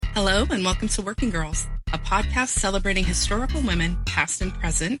Hello, and welcome to Working Girls, a podcast celebrating historical women, past and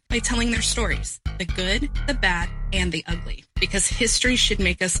present, by telling their stories, the good, the bad, and the ugly. Because history should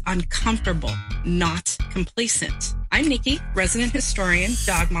make us uncomfortable, not complacent. I'm Nikki, resident historian,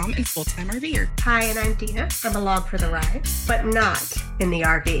 dog mom, and full-time RVer. Hi, and I'm Dina. I'm along for the ride, but not in the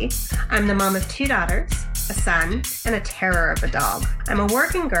RV. I'm the mom of 2 daughters, a son, and a terror of a dog. I'm a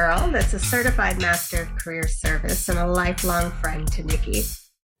working girl that's a certified master of career service and a lifelong friend to Nikki.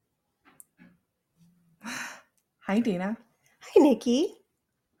 Hi, Dina. Hi, Nikki.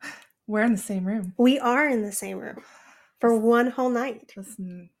 We're in the same room. We are in the same room for one whole night. This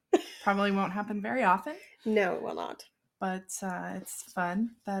probably won't happen very often. No, it will not. But it's fun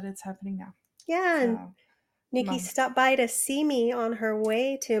that it's happening now. Yeah, and Nikki Mom. stopped by to see me on her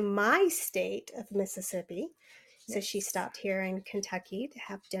way to my state of Mississippi. So she stopped here in Kentucky to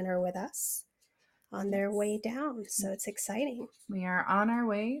have dinner with us on their way down. So it's exciting. We are on our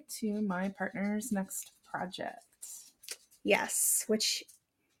way to my partner's next project. Yes, which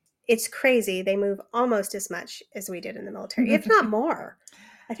it's crazy. They move almost as much as we did in the military, if not more.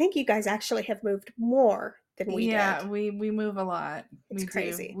 I think you guys actually have moved more than we did. Yeah, we move a lot. It's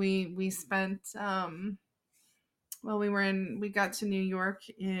crazy. Do. We spent we got to New York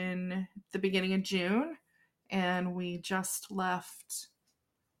in the beginning of June, and we just left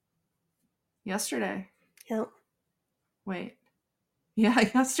yesterday. Yep. Wait. Yeah,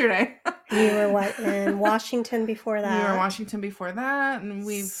 yesterday. We were in Washington before that. We were in Washington before that, and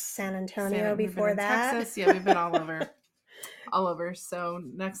San Antonio before that. Texas. Yeah, we've been all over. All over. So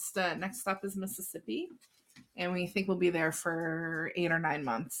next stop is Mississippi, and we think we'll be there for 8 or 9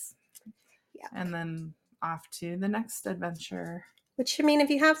 months. Yeah. And then off to the next adventure. Which, I mean, if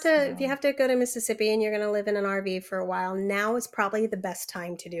you have to go to Mississippi and you're going to live in an RV for a while, now is probably the best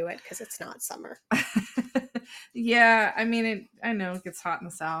time to do it because it's not summer. Yeah, I mean, I know it gets hot in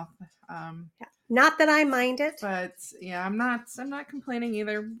the South. Yeah. Not that I mind it, but yeah, I'm not complaining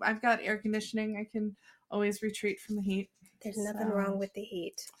either. I've got air conditioning. I can always retreat from the heat. There's nothing wrong with the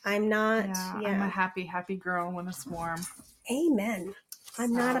heat. I'm not. Yeah, I'm a happy girl when it's warm. Amen.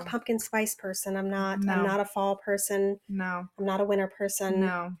 I'm not a pumpkin spice person. I'm not. No. I'm not a fall person. No. I'm not a winter person.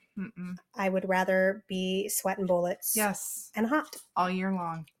 No. Mm-mm. I would rather be sweating bullets. Yes. And hot. All year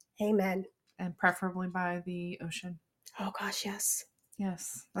long. Amen. And preferably by the ocean. Oh gosh, yes.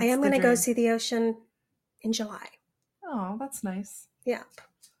 Yes. I am going to go see the ocean in July. Oh, that's nice. Yeah.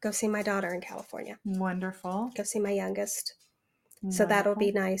 Go see my daughter in California. Wonderful. Go see my youngest. Wonderful. So that'll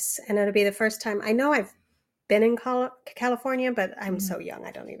be nice. And it'll be the first time. I know I've been in California, but I'm so young,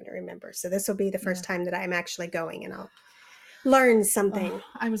 I don't even remember. So this will be the first time that I'm actually going, and I'll learn something.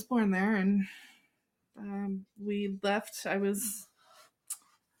 I was born there, and we left. I was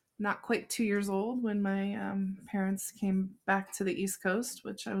not quite 2 years old when my parents came back to the East Coast,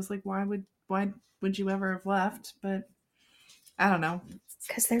 which I was like, why would you ever have left? But I don't know.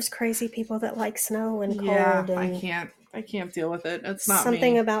 Because there's crazy people that like snow and cold. Yeah, and I can't deal with it. It's not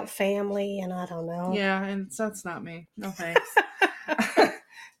something me. about family, and I don't know. Yeah, and that's not me. No thanks.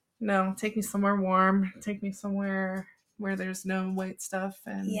 No, take me somewhere warm. Take me somewhere where there's no white stuff.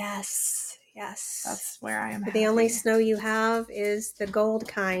 And yes. That's where I am. The only snow you have is the gold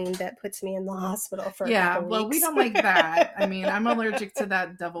kind that puts me in the hospital for a couple well, weeks. we don't like that. I mean, I'm allergic to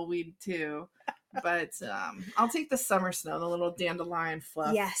that devilweed too. But I'll take the summer snow, the little dandelion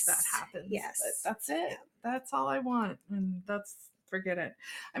fluff that happens. Yes. But that's it. Yeah. That's all I want. And forget it.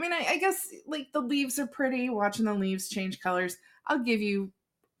 I mean, I guess like the leaves are pretty, watching the leaves change colors. I'll give you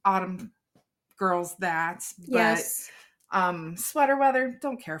autumn girls that. But, yes. Sweater weather,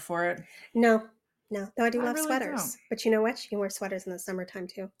 don't care for it. No, I do love really sweaters. don't. But you know what? You can wear sweaters in the summertime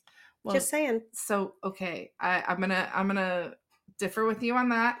too. Well, just saying. So, okay, I'm gonna differ with you on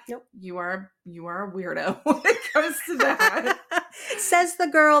that. Nope. You are a weirdo when it comes to that. Says the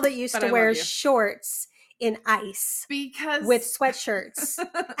girl that used But to I wear love you. shorts in ice Because with sweatshirts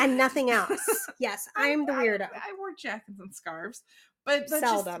and nothing else. Yes, I'm the weirdo. I wore jackets and scarves, but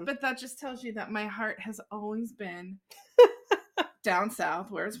Seldom. that just tells you that my heart has always been down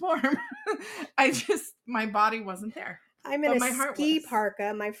south where it's warm. My body wasn't there. I'm in a ski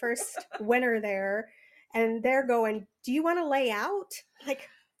parka, my first winter there, and they're going, "Do you want to lay out?" Like,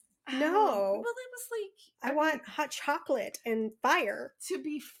 no. Well, it was like I want hot chocolate and fire. To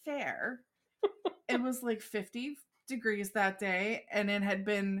be fair, it was like 50 degrees that day, and it had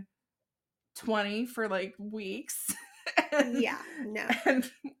been 20 for like weeks. And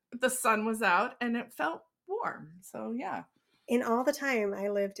the sun was out, and it felt warm. So yeah. In all the time I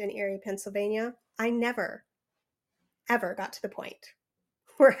lived in Erie, Pennsylvania, I never, ever got to the point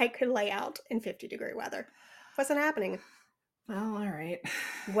where I could lay out in 50-degree weather. Wasn't happening. Well, all right.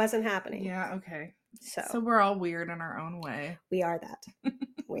 Wasn't happening. Yeah, okay. So So we're all weird in our own way. we are that.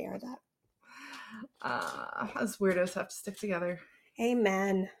 We are that. Us weirdos have to stick together.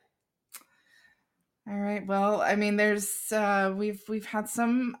 Amen. All right. Well, I mean, there's we've had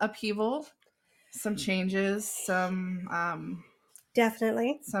some upheaval, some changes, some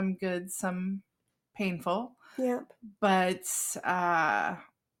Definitely. some good, some painful, Yep. but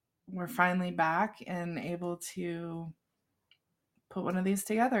we're finally back and able to put one of these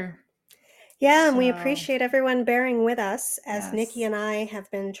together. Yeah, and we So, appreciate everyone bearing with us as yes. Nikki and I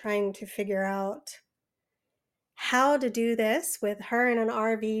have been trying to figure out how to do this with her in an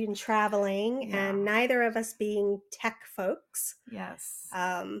RV and traveling, Yeah. and neither of us being tech folks. Yes.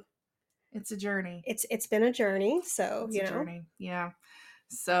 It's a journey. It's been a journey, so It's a journey. Yeah.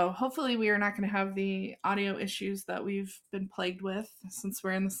 So hopefully we are not going to have the audio issues that we've been plagued with since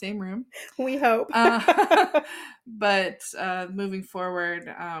we're in the same room. We hope. But moving forward,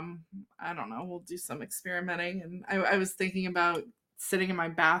 I don't know, we'll do some experimenting. And I was thinking about sitting in my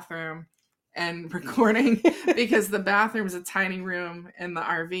bathroom and recording because the bathroom is a tiny room in the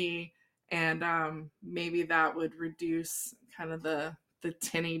RV, and maybe that would reduce kind of the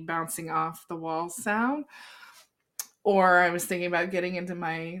tinny bouncing off the wall sound. Or I was thinking about getting into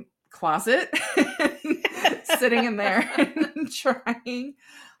my closet, sitting in there and trying.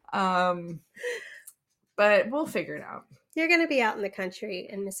 But we'll figure it out. You're going to be out in the country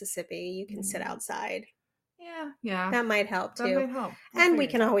in Mississippi. You can sit outside. Yeah. That might help too. That might help. And we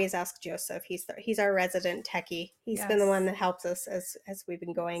can always ask Joseph. He's our resident techie. He's been the one that helps us as we've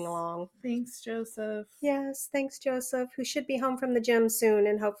been going along. Thanks, Joseph. Yes, thanks, Joseph, who should be home from the gym soon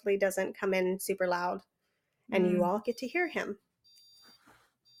and hopefully doesn't come in super loud. And you all get to hear him.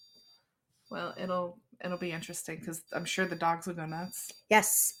 Well, it'll be interesting because I'm sure the dogs will go nuts.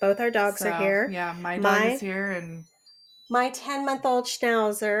 Yes, both our dogs are here. Yeah, my dog is here, and my 10-month-old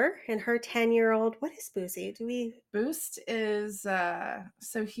Schnauzer and her 10-year-old. What is Boozy? Boost is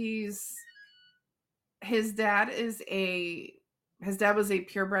so his dad was a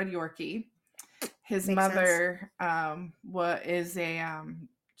purebred Yorkie. His mother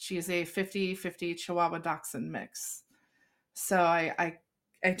she's a 50-50 Chihuahua Dachshund mix. So I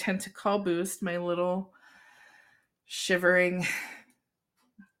tend to call Boost my little shivering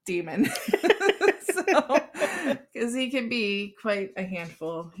demon. Because he can be quite a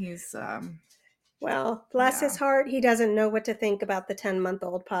handful. He's well, bless his heart, he doesn't know what to think about the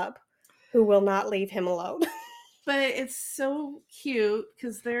 10-month-old pup who will not leave him alone. But it's so cute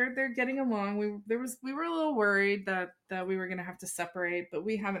because they're getting along. We were a little worried that we were gonna have to separate, but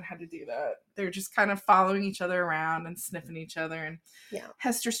we haven't had to do that. They're just kind of following each other around and sniffing each other. And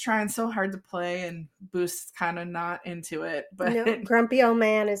Hester's trying so hard to play, and Boost's kind of not into it. But no, grumpy old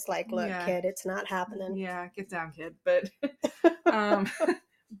man is like, "Look, kid, it's not happening." Yeah, get down, kid. But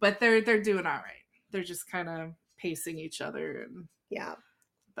but they're doing all right. They're just kind of pacing each other, and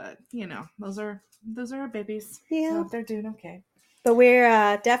But those are our babies. Yeah, so they're doing okay. But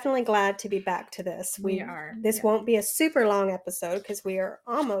we're definitely glad to be back to this. We are. This won't be a super long episode because we are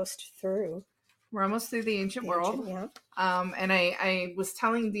almost through. We're almost through the ancient world. And I was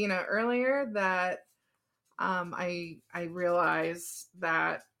telling Dina earlier that I realized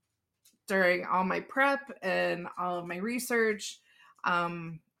that during all my prep and all of my research,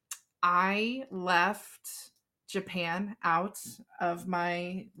 I left Japan out of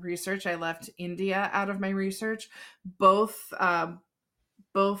my research. I left India out of my research. Both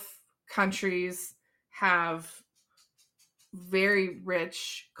countries have very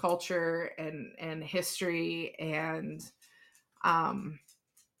rich culture and history, and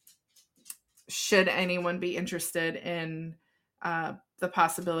should anyone be interested in the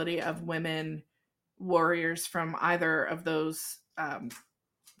possibility of women warriors from either of those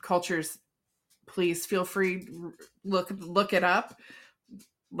cultures, please feel free, look it up.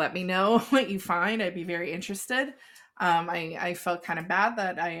 Let me know what you find. I'd be very interested. I felt kind of bad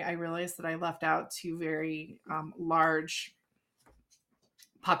that I realized that I left out two very large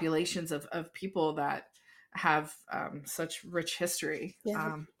populations of people that have such rich history.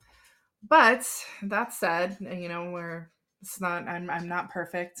 But that said, I'm not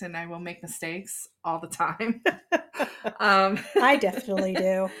perfect, and I will make mistakes all the time. I definitely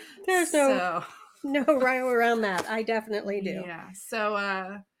do. There's no right around that. I definitely do. Yeah. So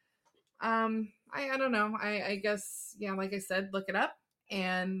I don't know. I guess, like I said, look it up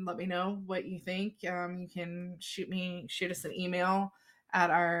and let me know what you think. You can shoot us an email at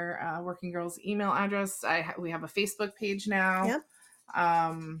our Working Girls email address. We have a Facebook page now. Yep.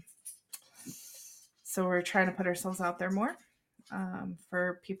 So we're trying to put ourselves out there more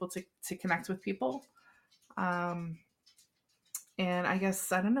for people to connect with people. And I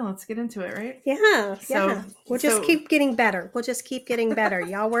guess, I don't know, let's get into it, right? Yeah. So- We'll just so- keep getting better. We'll just keep getting better.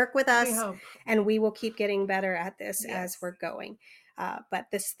 Y'all work with We us, hope. and we will keep getting better at this Yes. as we're going.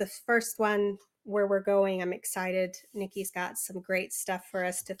 But the first one where we're going, I'm excited. Nikki's got some great stuff for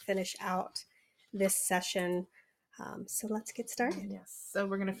us to finish out this session. So let's get started. Yes. So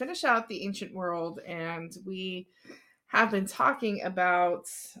we're going to finish out the ancient world, and we have been talking about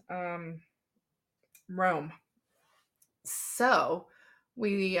Rome. So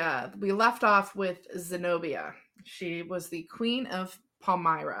we left off with Zenobia. She was the queen of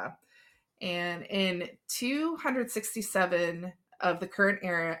Palmyra, and in 267 of the current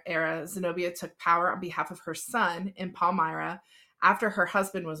era, Zenobia took power on behalf of her son in Palmyra after her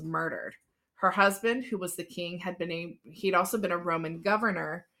husband was murdered. Her husband, who was the king, he'd also been a Roman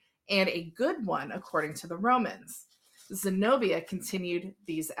governor, and a good one according to the Romans. Zenobia continued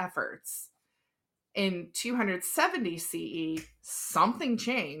these efforts. In 270 CE, something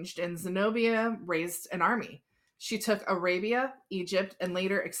changed, and Zenobia raised an army. She took Arabia, Egypt, and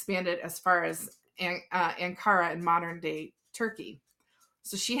later expanded as far as Ankara in modern-day Turkey.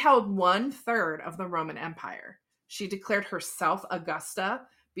 So she held 1/3 of the Roman Empire. She declared herself Augusta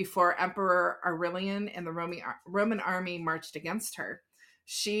before Emperor Aurelian and the Roman army marched against her.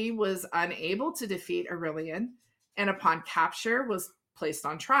 She was unable to defeat Aurelian, and upon capture was placed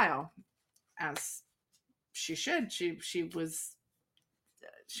on trial, as she should. She was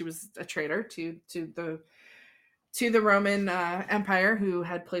a traitor to the Roman Empire, who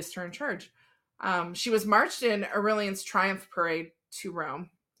had placed her in charge. She was marched in Aurelian's triumph parade to Rome,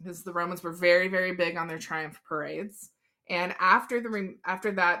 because the Romans were very, very big on their triumph parades. And after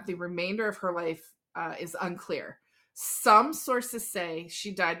that, the remainder of her life is unclear. Some sources say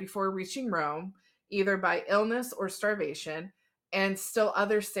she died before reaching Rome, either by illness or starvation, and still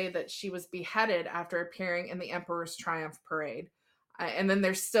others say that she was beheaded after appearing in the emperor's triumph parade. And then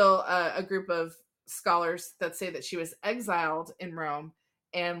there's still a group of scholars that say that she was exiled in Rome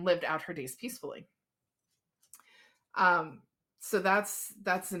and lived out her days peacefully. So that's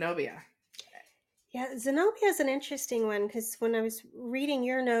Zenobia. Yeah, Zenobia is an interesting one, because when I was reading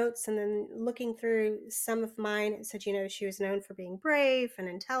your notes and then looking through some of mine, it said, she was known for being brave and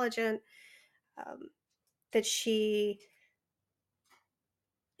intelligent, that she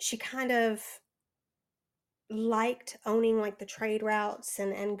kind of liked owning like the trade routes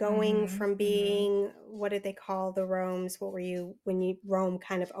and going from being, what did they call the Romes? What were you, when Rome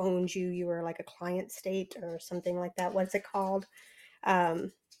kind of owned you, you were like a client state or something like that. What's it called?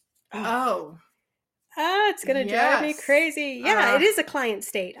 It's going to drive me crazy. Yeah, it is a client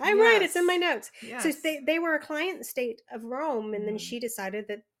state. I'm right. It's in my notes. Yes. So they were a client state of Rome, and then she decided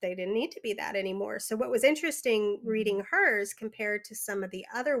that they didn't need to be that anymore. So what was interesting reading hers compared to some of the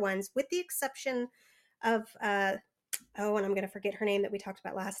other ones, with the exception of, and I'm going to forget her name that we talked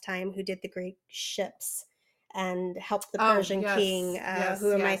about last time, who did the Greek ships and helped the Persian king.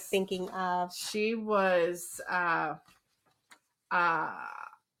 Who am I thinking of? She was...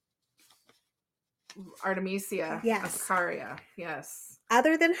 Artemisia. Yes. Ascaria. Yes.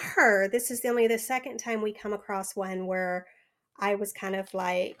 Other than her, this is only the second time we come across one where I was kind of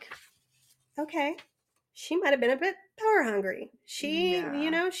like, okay, she might have been a bit power hungry. She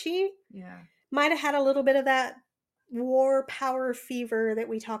might have had a little bit of that war power fever that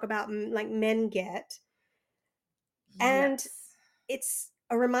we talk about, like men get. And it's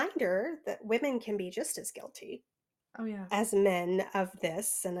a reminder that women can be just as guilty as men of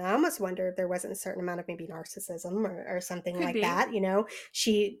this. And I almost wonder if there wasn't a certain amount of maybe narcissism or something like that.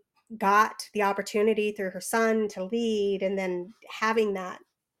 She got the opportunity through her son to lead, and then having that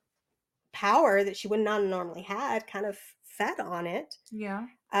power that she would not normally had kind of fed on it. Yeah.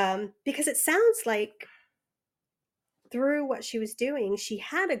 Because it sounds like through what she was doing, she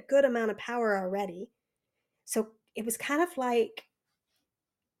had a good amount of power already. So it was kind of like,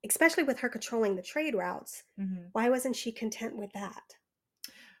 especially with her controlling the trade routes, why wasn't she content with that?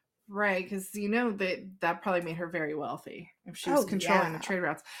 Right, because that probably made her very wealthy if she was controlling the trade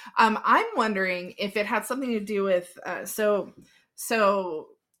routes. I'm wondering if it had something to do with so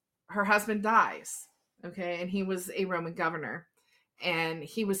her husband dies, okay, and he was a Roman governor, and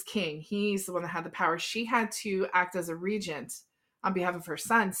he was king. He's the one that had the power. She had to act as a regent on behalf of her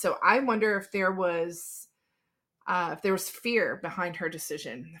son. So I wonder if there was fear behind her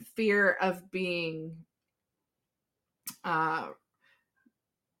decision, fear of being,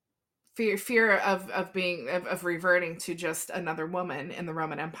 fear of reverting to just another woman in the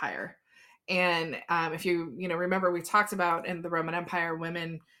Roman Empire. And if you remember, we talked about in the Roman Empire,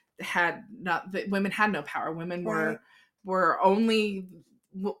 women had no power. Women were only,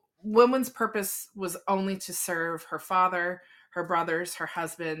 woman's purpose was only to serve her father, her brothers, her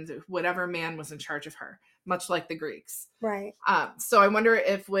husband, whatever man was in charge of her, much like the Greeks. Right. So I wonder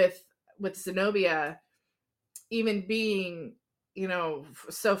if with Zenobia, even being,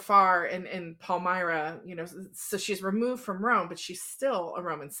 so far in Palmyra, so she's removed from Rome, but she's still a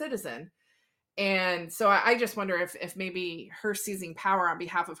Roman citizen. And so I just wonder if maybe her seizing power on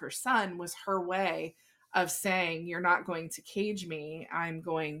behalf of her son was her way of saying, you're not going to cage me. I'm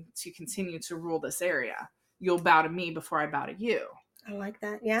going to continue to rule this area. You'll bow to me before I bow to you. I like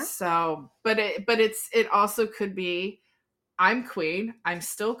that. Yeah. So, but it also could be, I'm queen. I'm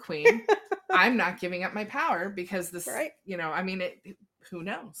still queen. I'm not giving up my power because this, right. Who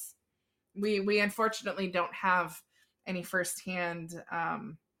knows? We unfortunately don't have any firsthand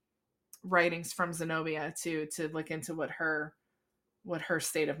writings from Zenobia to look into what her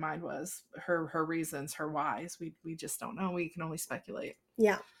state of mind was, her reasons, her whys. We just don't know. We can only speculate.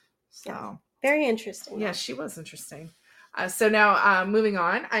 Yeah. So yeah. Very interesting. Yeah, she was interesting. So now moving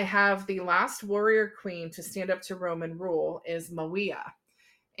on, I have the last warrior queen to stand up to Roman rule is Mawia.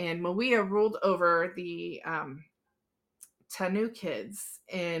 And Mawia ruled over the Tanukids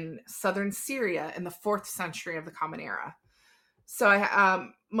in southern Syria in the 4th century of the Common Era. So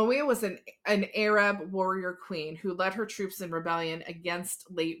Mawia was an Arab warrior queen who led her troops in rebellion against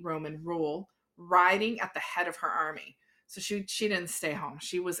late Roman rule, riding at the head of her army. So she didn't stay home.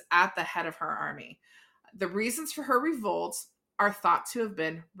 She was at the head of her army. The reasons for her revolt are thought to have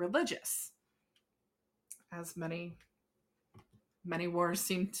been religious, as many wars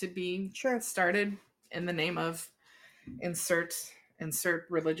seem to be started in the name of insert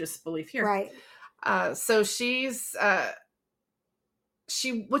religious belief here. Right. So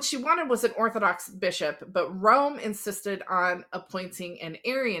what she wanted was an Orthodox bishop, but Rome insisted on appointing an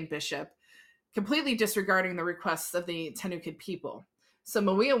Arian bishop, completely disregarding the requests of the Tanukid people. So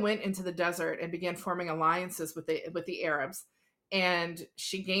Mawia went into the desert and began forming alliances with the Arabs, and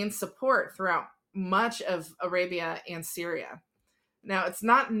she gained support throughout much of Arabia and Syria. Now, it's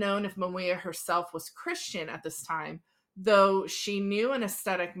not known if Mawia herself was Christian at this time, though she knew an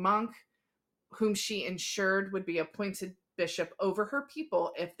ascetic monk whom she ensured would be appointed bishop over her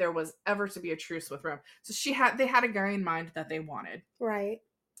people if there was ever to be a truce with Rome. So they had a guy in mind that they wanted. Right.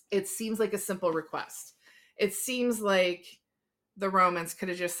 It seems like a simple request. It seems like the Romans could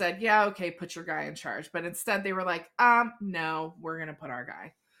have just said, yeah, okay, put your guy in charge. But instead they were like, no, we're going to put our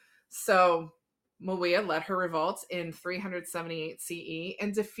guy. So Mawia led her revolt in 378 CE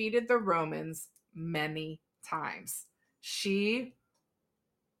and defeated the Romans many times. She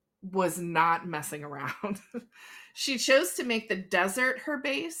was not messing around. She chose to make the desert her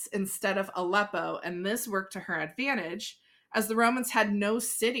base instead of Aleppo, and this worked to her advantage as the Romans had no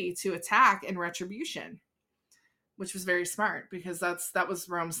city to attack in retribution, which was very smart because that was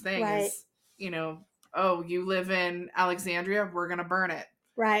Rome's thing. Right. Is, you live in Alexandria, we're going to burn it.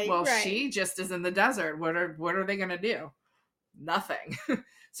 Right. Well, right. She just is in the desert. What are they going to do? Nothing.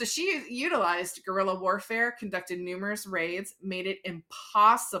 So she utilized guerrilla warfare, conducted numerous raids, made it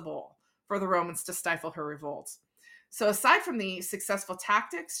impossible for the Romans to stifle her revolt. So aside from the successful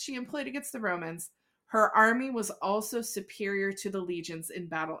tactics she employed against the Romans, her army was also superior to the legions in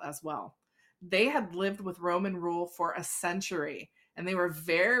battle as well. They had lived with Roman rule for a century, and they were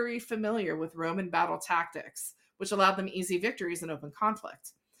very familiar with Roman battle tactics, which allowed them easy victories in open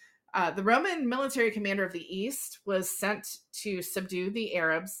conflict. The Roman military commander of the East was sent to subdue the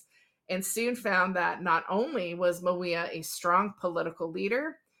Arabs and soon found that not only was Mawia a strong political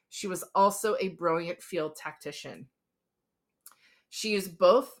leader, she was also a brilliant field tactician. She used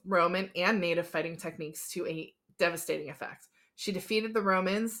both Roman and native fighting techniques to a devastating effect. She defeated the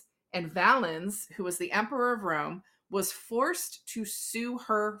Romans, and Valens, who was the emperor of Rome, was forced to sue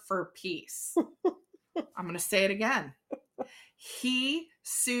her for peace. I'm going to say it again. He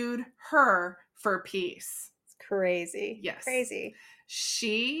sued her for peace. It's crazy. Yes. Crazy.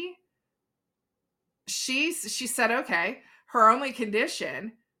 She said, okay, her only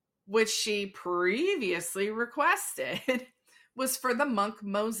condition, which she previously requested, was for the monk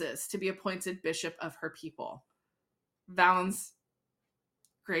Moses to be appointed bishop of her people. Valens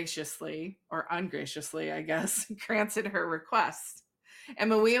graciously, or ungraciously, I guess, granted her request.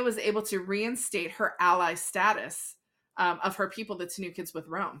 And Mawia was able to reinstate her ally status of her people, the Tanukids, with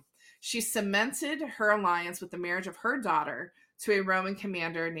Rome. She cemented her alliance with the marriage of her daughter to a Roman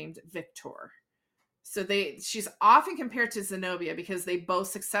commander named Victor. So she's often compared to Zenobia because they both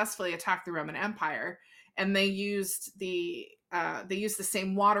successfully attacked the Roman Empire, and they used the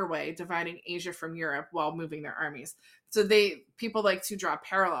same waterway dividing Asia from Europe while moving their armies. So people like to draw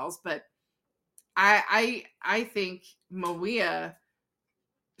parallels, but I think Mawia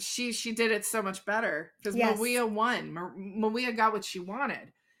she did it so much better because Yes. Malia won. Malia got what she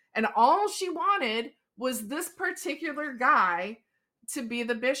wanted, and all she wanted was this particular guy to be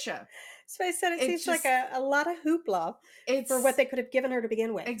the bishop. So I said it seems just- like a lot of hoopla for what they could have given her to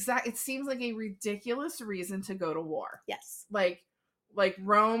begin with. Exactly. It seems like a ridiculous reason to go to war. Yes. Like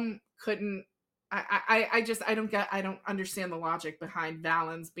Rome couldn't. I don't understand the logic behind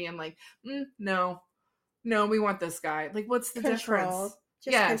Valens being like, no, we want this guy. Like, what's the difference?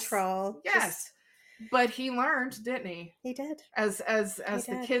 Just control. Yes. But he learned, didn't he? He did. As He the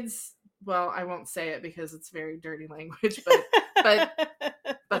did. kids, well, I won't say it because it's very dirty language, but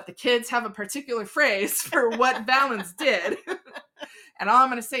the kids have a particular phrase for what Valens did. And all I'm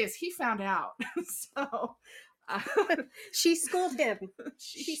going to say is he found out. So she schooled him.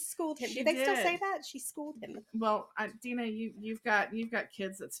 She schooled him. Do they still did. say that? She schooled him. Well, Dina, you've got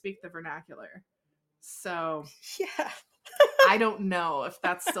kids that speak the vernacular. So yeah. I don't know if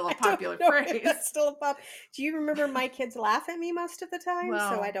that's still a popular I don't know phrase. if that's still a pop. Do you remember my kids laugh at me most of the time?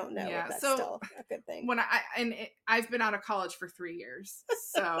 Well, so I don't know yeah. if that's So still a good thing. When I've been out of college for 3 years,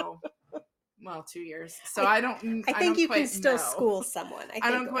 so 2 years. So I think I think you can still know. school someone. I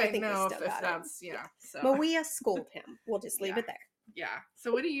don't quite think know we if still got that's it. So Malia schooled him. We'll just leave Yeah. it there. yeah.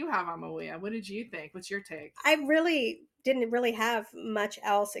 So what do you have on Malia? What did you think? What's your take? I really didn't really have much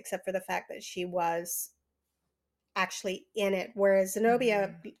else except for the fact that she was actually in it, whereas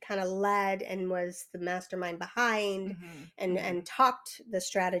Zenobia kind of led and was the mastermind behind and talked the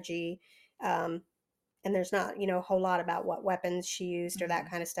strategy. And there's not, a whole lot about what weapons she used or that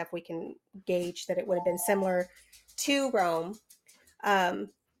kind of stuff. We can gauge that it would have been similar to Rome.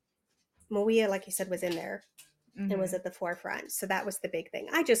 Malia, like you said, was in there and was at the forefront. So that was the big thing.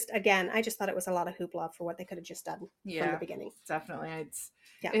 I just thought it was a lot of hoopla for what they could have just done from the beginning. Definitely.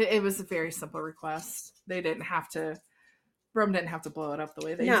 It was a very simple request. Rome didn't have to blow it up the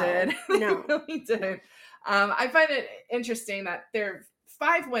way they did. No. They really didn't. I find it interesting that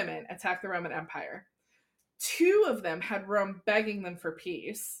 5 women attacked the Roman Empire. 2 of them had Rome begging them for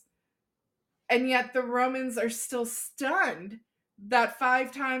peace. And yet the Romans are still stunned that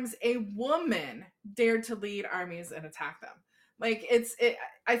 5 times a woman dared to lead armies and attack them. Like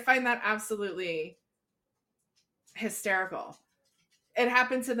I find that absolutely hysterical. It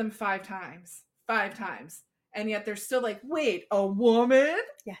happened to them 5 times. 5 times. And yet they're still like, wait, a woman?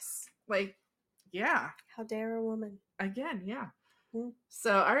 Yes. Like, yeah. How dare a woman? Again, yeah. Mm.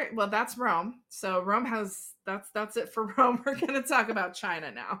 So, all right. Well, that's Rome. So Rome has, that's it for Rome. We're going to talk about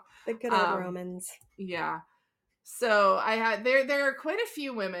China now. The good old Romans. Yeah. So there are quite a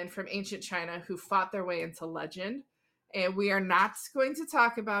few women from ancient China who fought their way into legend. And we are not going to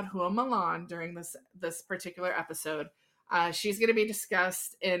talk about Hua Mulan during this particular episode. She's going to be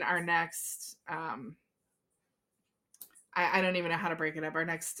discussed in our next, I don't even know how to break it up. Our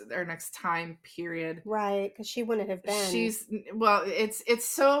next time period. Right. Because she wouldn't have been. It's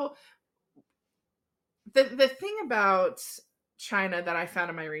so, the thing about China that I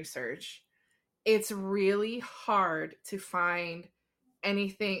found in my research, it's really hard to find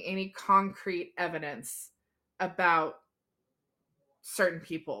any concrete evidence about certain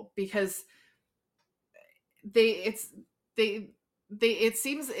people because it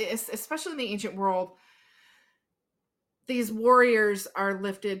seems, especially in the ancient world, these warriors are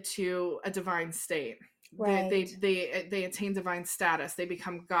lifted to a divine state. Right. They attain divine status. They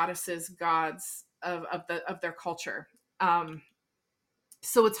become goddesses, gods of their culture.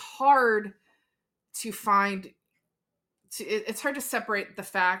 So it's hard to find. It's hard to separate the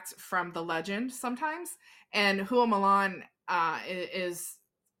fact from the legend sometimes. And Hua Mulan is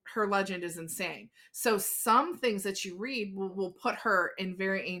her legend is insane. So some things that you read will put her in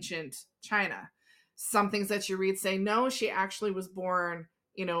very ancient China. Some things that you read say, no, she actually was born,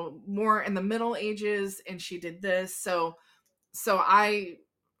 more in the Middle Ages and she did this. So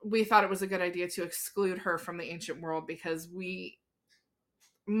we thought it was a good idea to exclude her from the ancient world because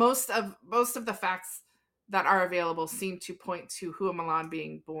most of the facts that are available seem to point to Hua Mulan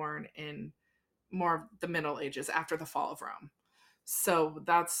being born in more of the Middle Ages after the fall of Rome. So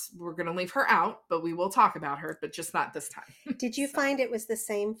we're going to leave her out, but we will talk about her, but just not this time. Did you find it was the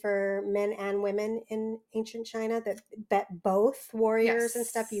same for men and women in ancient China, that both warriors and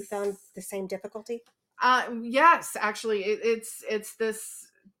stuff, you found the same difficulty? Yes, actually it's this,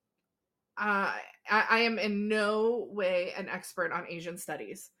 I am in no way an expert on Asian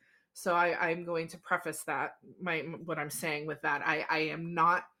studies. So I'm going to preface that what I'm saying with that. I am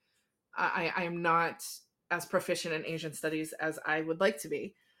not as proficient in Asian studies as I would like to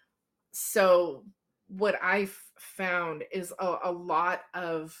be. So what I've found is a lot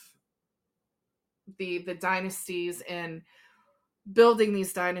of the dynasties and building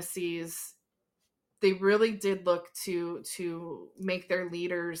these dynasties, they really did look to make their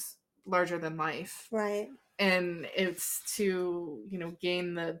leaders larger than life. Right. And it's to,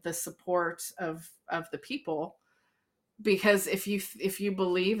 gain the support of the people. Because if you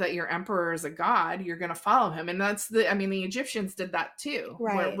believe that your emperor is a god, you're going to follow him. And that's the Egyptians did that too.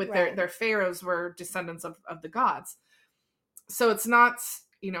 Right. With their pharaohs were descendants of the gods. So it's not,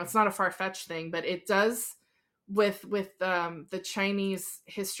 it's not a far-fetched thing, but it does with the Chinese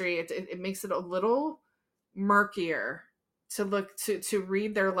history, it makes it a little murkier to look to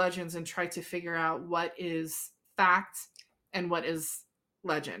read their legends and try to figure out what is fact and what is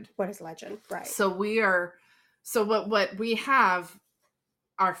legend. What is legend? Right. So what we have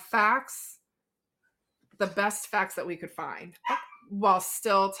are facts, the best facts that we could find, while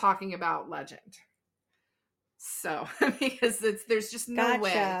still talking about legend. So, because there's just no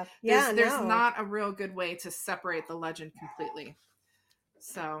way. Yeah, there's not a real good way to separate the legend completely.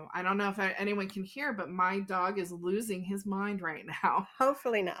 So, I don't know if anyone can hear, but my dog is losing his mind right now.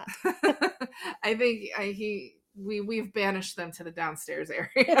 Hopefully not. I think we've banished them to the downstairs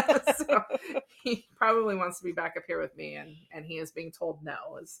area. So he probably wants to be back up here with me, and he is being told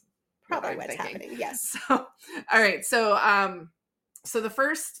no is probably what's happening. Yes. So, all right. So the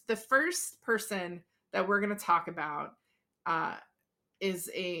first person that we're going to talk about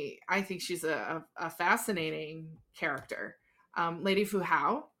is I think she's a fascinating character, Lady Fu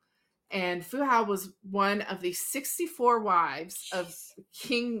Hao. And Fu Hao was one of the 64 wives of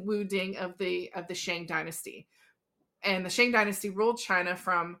King Wu Ding of the Shang dynasty. And the Shang dynasty ruled China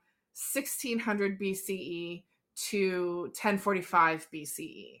from 1600 BCE to 1045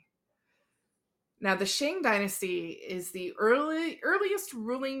 BCE. Now, the Shang dynasty is the earliest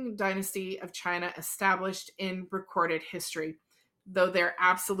ruling dynasty of China established in recorded history, though there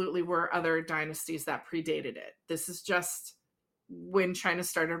absolutely were other dynasties that predated it. This is just when China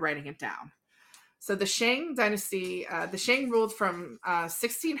started writing it down. So the Shang dynasty, the Shang ruled from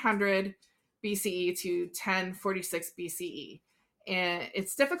 1600 BCE to 1046 BCE. And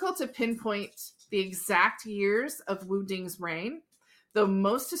it's difficult to pinpoint the exact years of Wu Ding's reign, though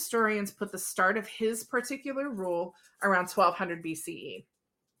most historians put the start of his particular rule around 1200 BCE.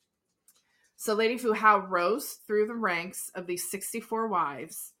 So Lady Fu Hao rose through the ranks of these 64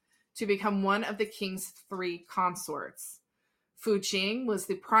 wives to become one of the king's 3 consorts. Fu Qing was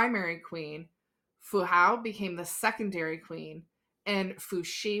the primary queen, Fu Hao became the secondary queen, and Fu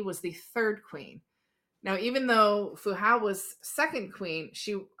Shi was the 3rd queen. Now, even though Fu Hao was second queen,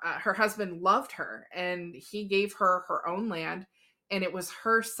 her husband loved her, and he gave her her own land, and it was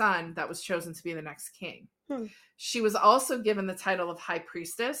her son that was chosen to be the next king. She was also given the title of high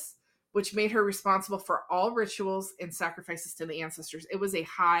priestess, which made her responsible for all rituals and sacrifices to the ancestors. It was a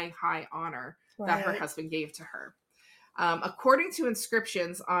high, high honor that her husband gave to her. According to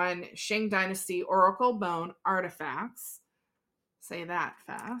inscriptions on Shang Dynasty Oracle Bone artifacts, say that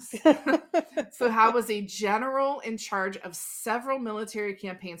fast, Fu Hao was a general in charge of several military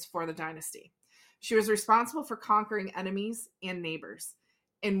campaigns for the dynasty. She was responsible for conquering enemies and neighbors.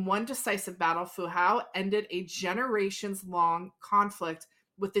 In one decisive battle, Fu Hao ended a generations-long conflict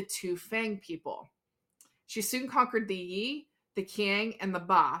with the 2 Fang people. She soon conquered the Yi, the Qiang, and the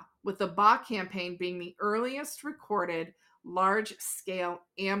Ba, with the Ba campaign being the earliest recorded large-scale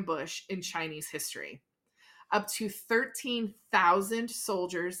ambush in Chinese history. Up to 13,000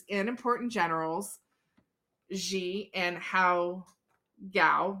 soldiers and important generals, Ji and Hao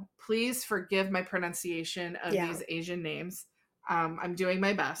Gao, please forgive my pronunciation of these Asian names. I'm doing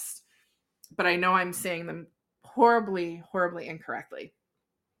my best, but I know I'm saying them horribly, horribly incorrectly.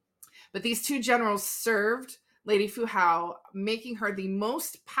 But these 2 generals served Lady Fu Hao, making her the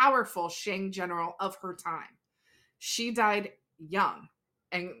most powerful Shang general of her time. She died young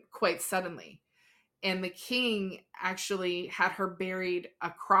and quite suddenly. And the king actually had her buried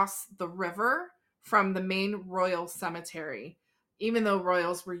across the river from the main royal cemetery, even though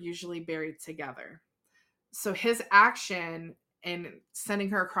royals were usually buried together. So his action in sending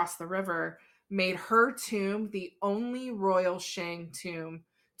her across the river made her tomb the only royal Shang tomb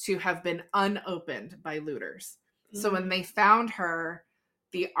to have been unopened by looters. So when they found her,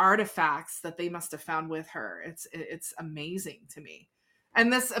 the artifacts that they must have found with her, it's amazing to me.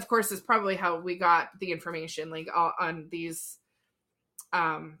 And this, of course, is probably how we got the information, like on these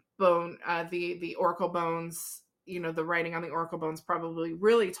the oracle bones. The writing on the oracle bones probably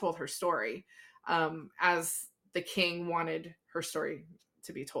really told her story, as the king wanted her story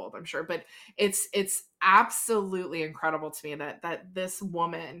to be told, I'm sure. But it's absolutely incredible to me that this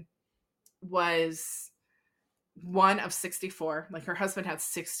woman was one of 64. Like, her husband had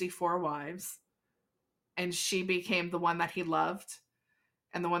 64 wives. and she became the one that he loved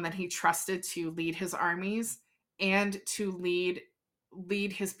and the one that he trusted to lead his armies and to lead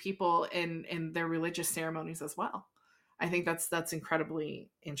his people in their religious ceremonies as well. I think that's incredibly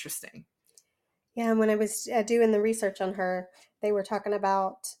interesting. Yeah, and when I was doing the research on her, they were talking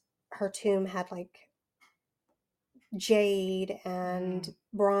about her tomb had like jade and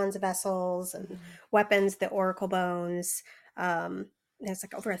bronze vessels and weapons, the oracle bones. There's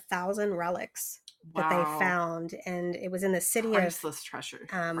like over 1,000 relics that they found, and it was in the city priceless treasure.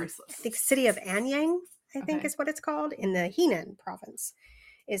 Priceless. I think city of Anyang, I think is what it's called, in the Henan province,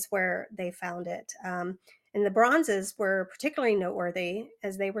 is where they found it. And the bronzes were particularly noteworthy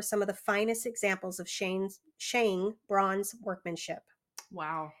as they were some of the finest examples of Shang bronze workmanship.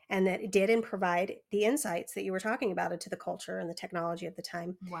 Wow. And that it did and provide the insights that you were talking about into the culture and the technology of the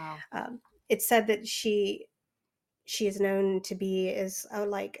time. Wow. It said that she is known to be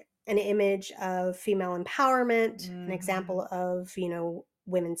like an image of female empowerment, an example of,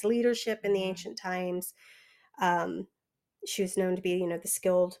 women's leadership in the ancient times. She was known to be, the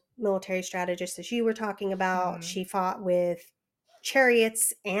skilled military strategist as you were talking about. She fought with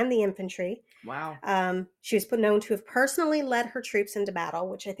chariots and the infantry. Wow. She was known to have personally led her troops into battle,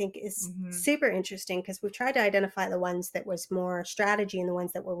 which I think is super interesting because we've tried to identify the ones that was more strategy and the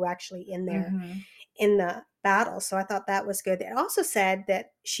ones that were actually in there in the battle. So I thought that was good. It also said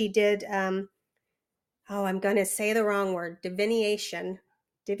that she did, I'm going to say the wrong word, divination.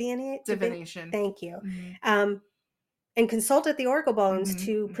 Thank you. And consulted the oracle bones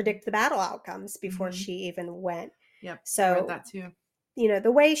to predict the battle outcomes before she even went. Yep. So I read that too.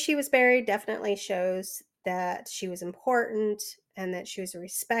 The way she was buried definitely shows that she was important and that she was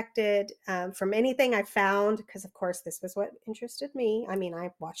respected. From anything I found, because of course this was what interested me. I mean,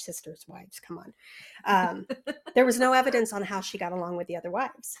 I watched Sisters' Wives. Come on. There was no evidence on how she got along with the other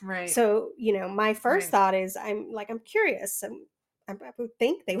wives. Right. So, my first thought is I'm curious. I would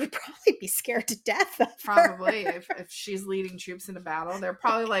think they would probably be scared to death of probably her. if she's leading troops into battle, they're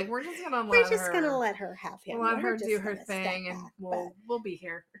probably like, we're just gonna let her have him. We'll let her do her thing, and we'll be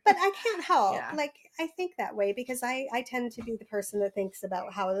here. But I can't help. Yeah. Like, I think that way because I tend to be the person that thinks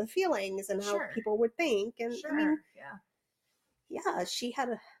about how the feelings and how people would think. And I mean,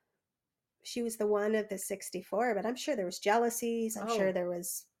 she was the one of the 64, but I'm sure there was jealousies. I'm sure there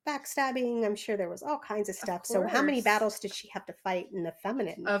was backstabbing. I'm sure there was all kinds of stuff. So how many battles did she have to fight in the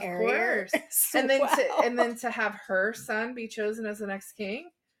feminine area? Of course. And then to have her son be chosen as the next king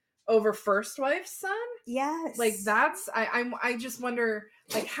over first wife's son? Yes. Like that's I just wonder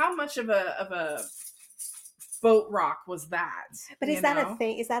like how much of a boat rock was that? But is that a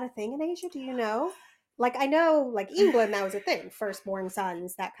thing? Is that a thing in Asia? Do you know? Like I know like England that was a thing, firstborn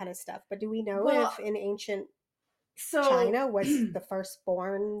sons, that kind of stuff. But do we know if in ancient China was the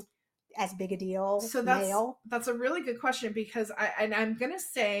firstborn as big a deal male? That's a really good question because I'm gonna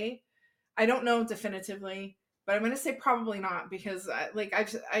say I don't know definitively, but I'm gonna say probably not because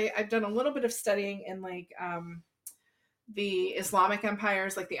I've done a little bit of studying in like the Islamic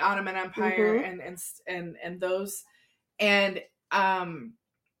empires, like the Ottoman Empire and those, and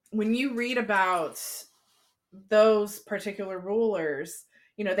when you read about those particular rulers,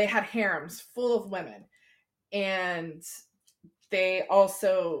 they had harems full of women. And they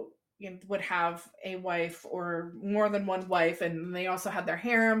also would have a wife or more than one wife, and they also had their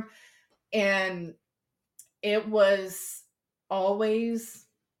harem. And it was always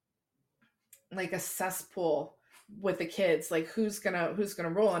like a cesspool with the kids, like who's gonna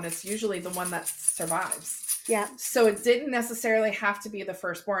rule, and it's usually the one that survives. Yeah. So it didn't necessarily have to be the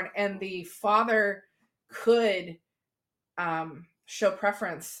firstborn, and the father could show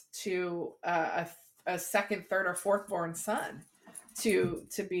preference to a second, third, or fourth born son to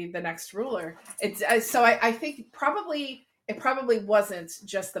be the next ruler. So I think it probably wasn't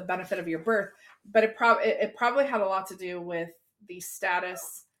just the benefit of your birth, but it probably had a lot to do with the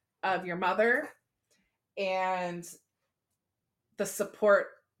status of your mother and the support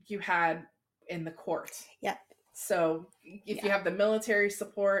you had in the court. Yeah. So if you have the military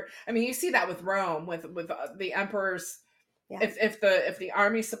support, I mean, you see that with Rome, with the emperors. Yeah. If the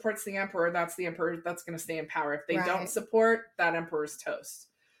army supports the emperor, that's the emperor that's going to stay in power. If they don't support, that emperor's toast.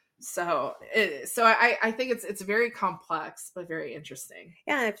 So I think it's very complex, but very interesting.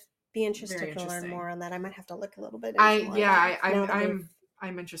 Yeah, I'd be interested to learn more on that. I might have to look a little bit. I'm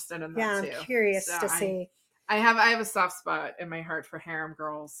interested in that too. Yeah, I'm curious to see. I have a soft spot in my heart for harem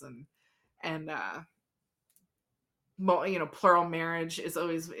girls and plural marriage is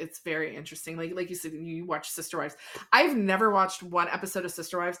it's very interesting. Like you said, you watch Sister Wives. I've never watched one episode of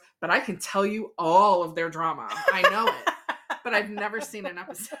Sister Wives, but I can tell you all of their drama. I know it, but I've never seen an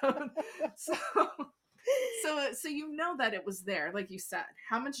episode. So So you know that it was there, like you said.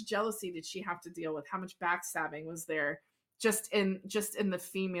 How much jealousy did she have to deal with? How much backstabbing was there just in the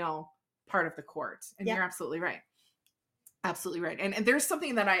female part of the court? And Yep. you're absolutely right. Absolutely right. And there's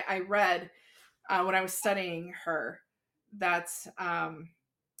something that I read when I was studying her, that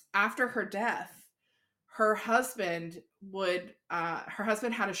after her death, her husband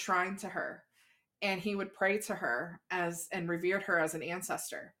had a shrine to her, and he would pray to her and revered her as an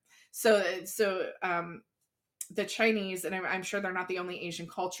ancestor. So the Chinese, and I'm sure they're not the only Asian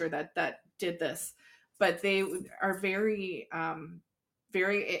culture that did this, but they are very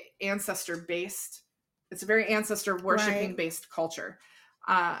very ancestor based. It's a very ancestor worshiping based culture.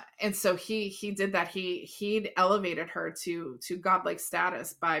 And so he did that. He'd elevated her to godlike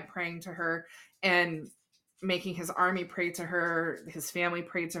status by praying to her and making his army pray to her, his family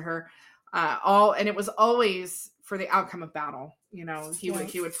prayed to her, and it was always for the outcome of battle. You know, he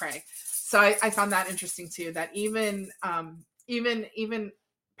would pray. So I found that interesting too, that even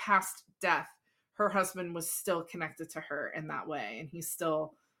past death, her husband was still connected to her in that way. And he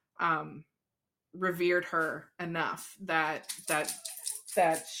still revered her enough that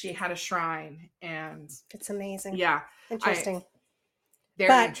she had a shrine. And it's amazing. Yeah. Interesting.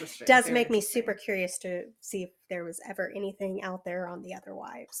 Very interesting. Does make me super curious to see if there was ever anything out there on the other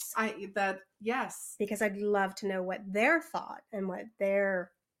wives. Yes. Because I'd love to know what their thought and what their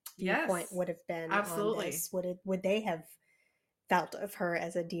viewpoint would have been. Absolutely. On this. Would they have felt of her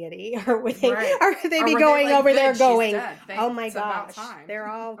as a deity, or would they, or could they be going like, over there going, oh my gosh, they're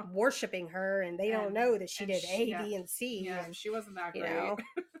all worshiping her and they don't know that she did A, B, and C. Yeah, and she wasn't that great. You know,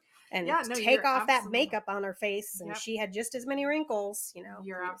 and take off that makeup on her face, and she had just as many wrinkles. You know,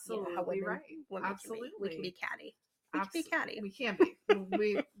 you're absolutely right. Absolutely, we can be catty. We can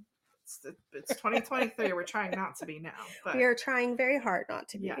be. It's 2023. We're trying not to be now. But we are trying very hard not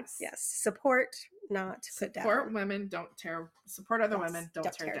to be. Yes. Support, not put down. Support women, don't tear. Support other women,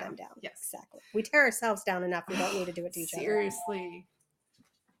 don't tear them down. Yes, exactly. We tear ourselves down enough. We don't need to do it to each other.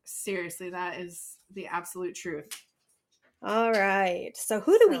 Seriously, that is the absolute truth. All right. So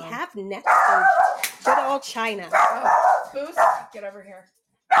who do we have next? Good old China. Oh, Boost, get over here.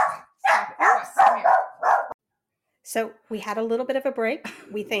 Stop it. Yes, come here. So we had a little bit of a break.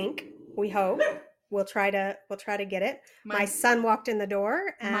 We hope. We'll try to get it. My son walked in the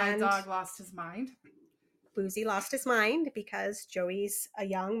door, and my dog lost his mind. Boozy lost his mind because Joey's a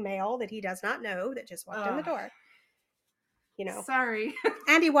young male that he does not know that just walked in the door. You know. Sorry.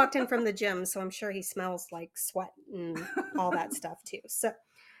 And he walked in from the gym, so I'm sure he smells like sweat and all that stuff too. So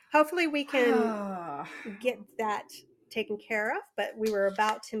hopefully we can get that taken care of. But we were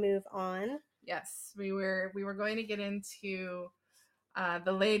about to move on. Yes, we were going to get into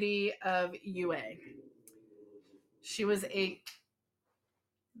the Lady of Yue. She was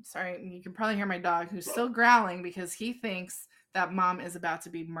sorry, you can probably hear my dog who's still growling because he thinks that mom is about to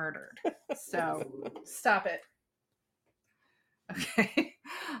be murdered. So stop it. Okay.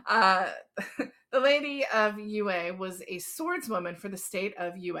 The Lady of Yue was a swordswoman for the state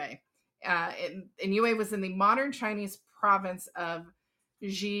of Yue. And Yue was in the modern Chinese province of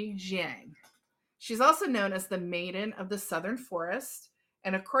Zhejiang. She's also known as the Maiden of the Southern Forest.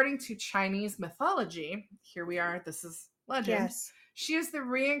 And according to Chinese mythology, here we are, this is legend. Yes. She is the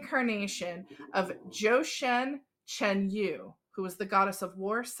reincarnation of Zhoushen Chenyu, who was the goddess of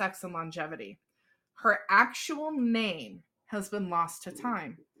war, sex, and longevity. Her actual name has been lost to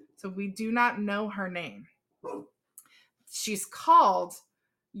time, so we do not know her name. She's called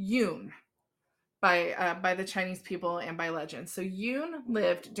Yun by the Chinese people and by legend. So Yun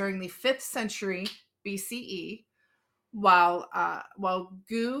lived during the 5th century BCE, while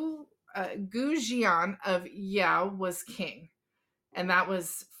Gu Jian of Yao was king, and that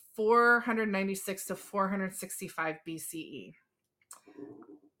was 496 to 465 BCE.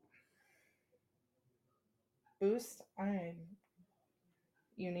 Boost,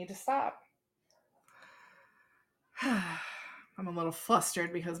 you need to stop. I'm a little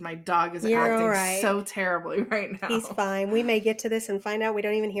flustered because my dog is acting so terribly right now. He's fine. We may get to this and find out we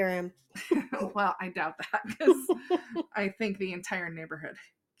don't even hear him. Well, I doubt that because I think the entire neighborhood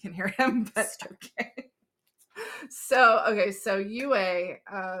can hear him, but okay. So Yun.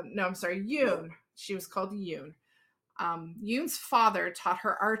 She was called Yun. Yun's father taught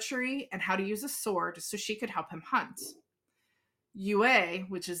her archery and how to use a sword so she could help him hunt. Yue,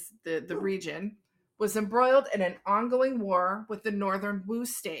 which is the region, was embroiled in an ongoing war with the northern Wu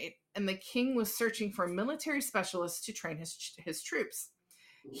state, and the king was searching for military specialists to train his troops.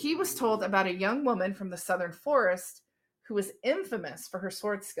 He was told about a young woman from the southern forest who was infamous for her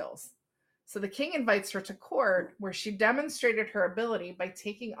sword skills. So the king invites her to court, where she demonstrated her ability by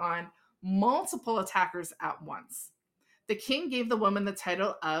taking on multiple attackers at once. The king gave the woman the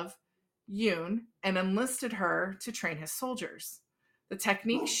title of Yun and enlisted her to train his soldiers. The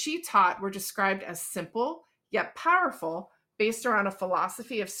techniques she taught were described as simple yet powerful, based around a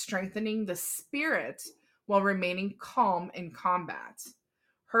philosophy of strengthening the spirit while remaining calm in combat.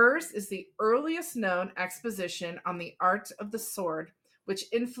 Hers is the earliest known exposition on the art of the sword, which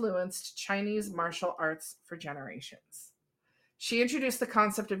influenced Chinese martial arts for generations. She introduced the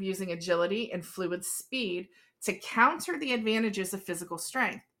concept of using agility and fluid speed to counter the advantages of physical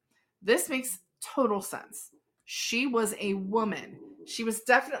strength. This makes total sense. She was a woman. She was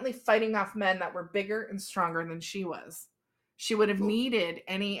definitely fighting off men that were bigger and stronger than she was. She would have needed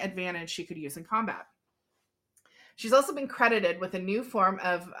any advantage she could use in combat. She's also been credited with a new form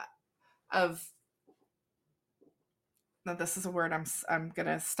of now this is a word I'm going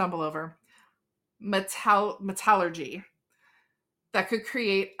to stumble over, metallurgy, that could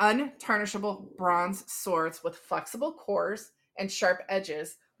create untarnishable bronze swords with flexible cores and sharp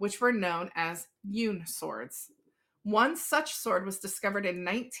edges, which were known as Yun swords. One such sword was discovered in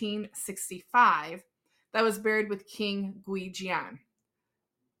 1965 that was buried with King Guijian.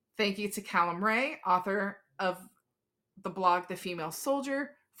 Thank you to Callum Ray, author of the blog The Female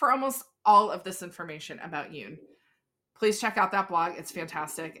Soldier, for almost all of this information about Yun. Please check out that blog. It's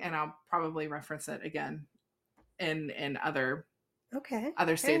fantastic, and I'll probably reference it again in other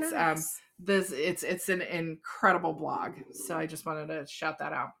states. Nice. It's an incredible blog, so I just wanted to shout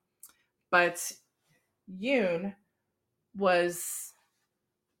that out. But Yun was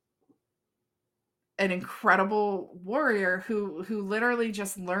an incredible warrior who literally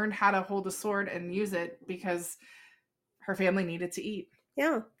just learned how to hold a sword and use it because her family needed to eat.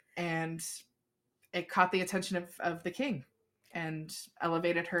 Yeah. And it caught the attention of the king and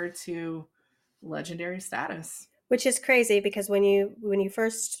elevated her to legendary status. Which is crazy because when you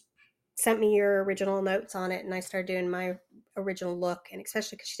first sent me your original notes on it and I started doing my original look, and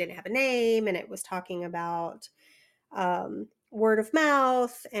especially because she didn't have a name and it was talking about word of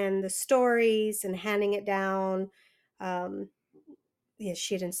mouth and the stories and handing it down.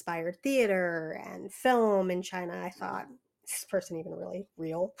 She had inspired theater and film in China. I thought, is this person even really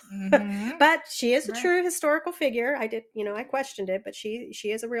real? Mm-hmm. But she is a Right. true historical figure. I questioned it, but she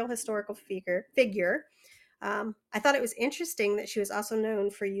is a real historical figure. I thought it was interesting that she was also known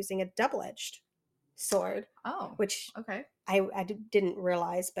for using a double-edged sword. Oh, which okay. I didn't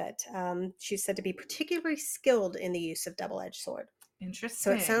realize, but she's said to be particularly skilled in the use of double-edged sword. Interesting.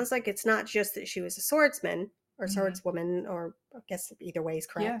 So it sounds like it's not just that she was a swordsman or Mhm. swordswoman, or I guess either way is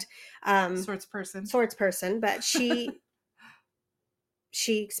correct. Swords person. But she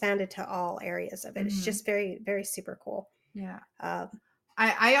expanded to all areas of it. It's Mhm. just very, very super cool. Yeah. Um,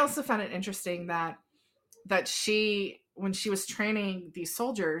 I also found it interesting that she, when she was training these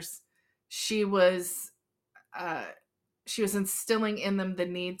soldiers, she was instilling in them the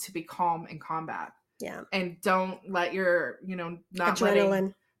need to be calm in combat. Yeah. And don't let your, not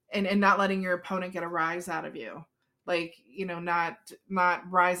adrenaline. not letting your opponent get a rise out of you. Like,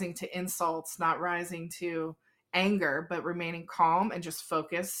 not rising to insults, not rising to anger, but remaining calm and just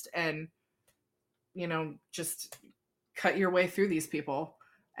focused and, just cut your way through these people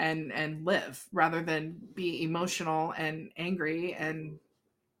and live rather than be emotional and angry and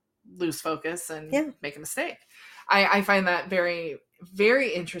lose focus and make a mistake. I find that very,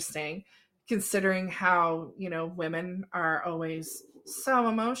 very interesting, considering how, women are always so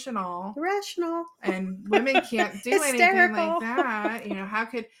emotional, irrational, and women can't do anything like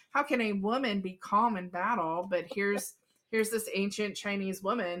that. How can a woman be calm in battle? But here's this ancient Chinese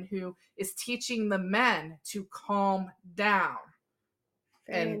woman who is teaching the men to calm down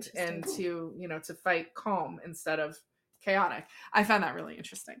and to, to fight calm instead of chaotic. I found that really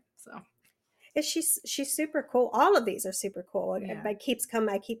interesting. So she's super cool. All of these are super cool. Yeah. I keep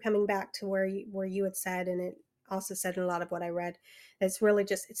coming back to where you had said, and it also said in a lot of what I read, it's really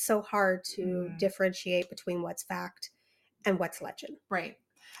just, it's so hard to differentiate between what's fact and what's legend. Right.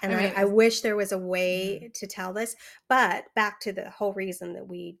 And I wish there was a way to tell this, but back to the whole reason that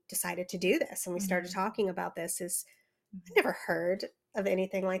we decided to do this and we started talking about this is I never heard of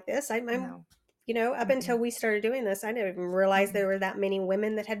anything like this. No. Up until we started doing this, I didn't even realize there were that many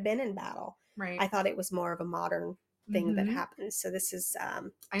women that had been in battle. Right. I thought it was more of a modern thing that happens. So this is,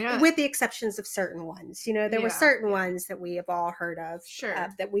 I know, with the exceptions of certain ones, there were certain ones that we have all heard of, sure,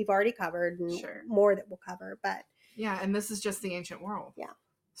 that we've already covered, and more that we'll cover. But yeah, and this is just the ancient world. Yeah.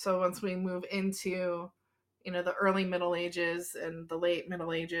 So once we move into, the early Middle Ages and the late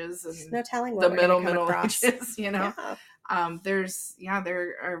Middle Ages and there's no telling what the Middle across. Ages, there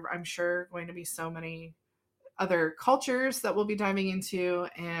are, I'm sure, going to be so many other cultures that we'll be diving into,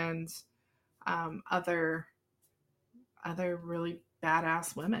 and other really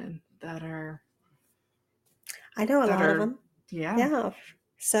badass women that are. I know a that lot of are them. yeah Yeah.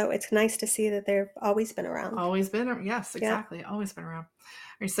 So it's nice to see that they've always been around. always been yes Yeah. exactly always been around.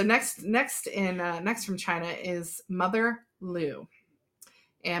 All right, so next from China is Mother Lu.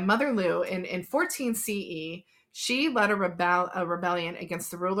 And Mother Lu in 14 CE, she led a rebellion against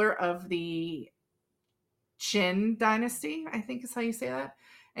the ruler of the Qin dynasty, I think is how you say that.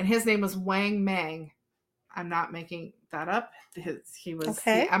 And his name was Wang Mang. I'm not making that up. He was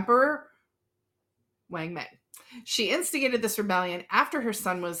Okay. the emperor Wang Mang. She instigated this rebellion after her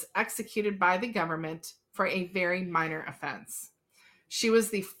son was executed by the government for a very minor offense. She was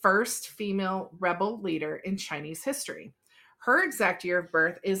the first female rebel leader in Chinese history. Her exact year of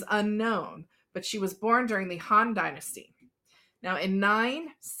birth is unknown, but she was born during the Han Dynasty. Now, in 9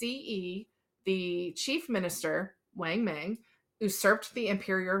 CE, the chief minister, Wang Mang, usurped the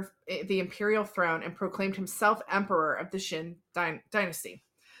imperial throne and proclaimed himself emperor of the Qin dynasty.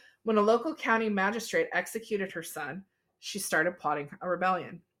 When a local county magistrate executed her son, she started plotting a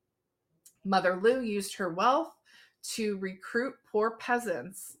rebellion. Mother Lu used her wealth to recruit poor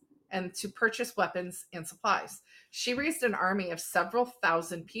peasants and to purchase weapons and supplies. She raised an army of several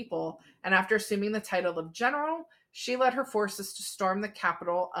thousand people, and after assuming the title of general, she led her forces to storm the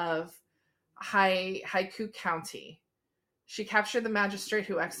capital of Haikou County. She captured the magistrate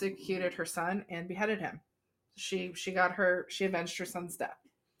who executed her son and beheaded him. She avenged her son's death.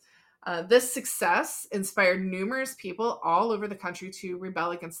 This success inspired numerous people all over the country to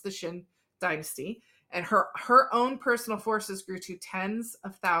rebel against the Qin dynasty, and her own personal forces grew to tens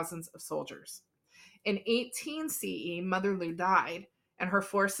of thousands of soldiers. In 18 CE, Mother Lu died, and her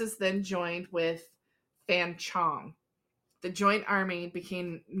forces then joined with Fan Chong. The joint army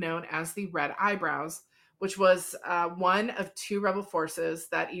became known as the Red Eyebrows, which was one of 2 rebel forces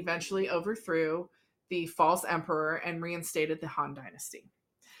that eventually overthrew the false emperor and reinstated the Han dynasty.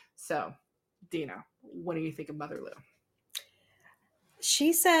 So, Dina, what do you think of Mother Lu?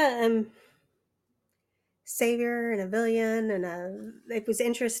 She's a savior and a villain, and it was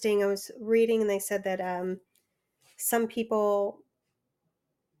interesting. I was reading, and they said that some people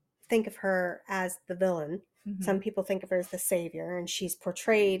think of her as the villain. Mm-hmm. Some people think of her as the savior, and she's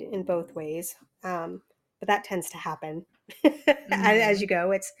portrayed in both ways. But that tends to happen as you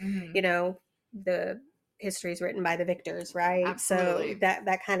go. It's the history is written by the victors, right? Absolutely. So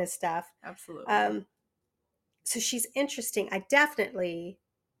that kind of stuff. Absolutely. So she's interesting. I definitely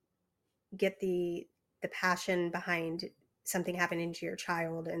get the passion behind something happening to your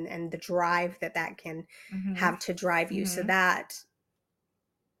child and the drive that can have to drive you. So that,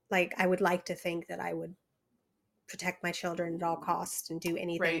 like, I would like to think that I would protect my children at all costs and do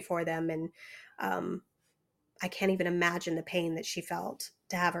anything for them. And I can't even imagine the pain that she felt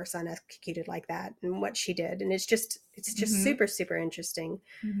to have her son executed like that and what she did. And it's just super, super interesting.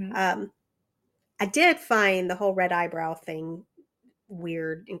 I did find the whole red eyebrow thing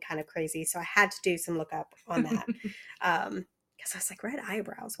weird and kind of crazy. So I had to do some look up on that. Because I was like, red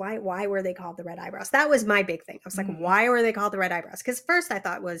eyebrows, why were they called the red eyebrows? That was my big thing. I was like, why were they called the red eyebrows? Because first I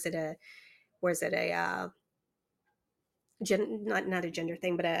thought, was it a not a gender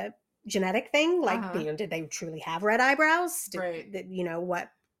thing, but a genetic thing? Like, did they truly have red eyebrows?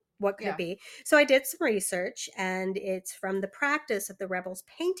 What could it be? So I did some research, and it's from the practice of the rebels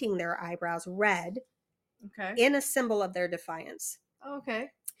painting their eyebrows red in a symbol of their defiance. Okay.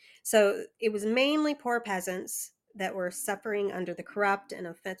 So it was mainly poor peasants that were suffering under the corrupt and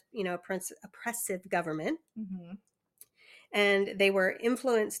oppressive government. And they were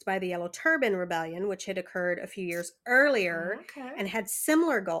influenced by the Yellow Turban Rebellion, which had occurred a few years earlier and had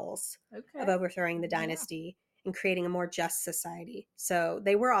similar goals of overthrowing the dynasty and creating a more just society. So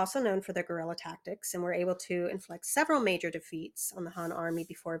they were also known for their guerrilla tactics and were able to inflict several major defeats on the Han army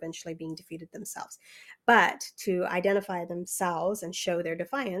before eventually being defeated themselves. But to identify themselves and show their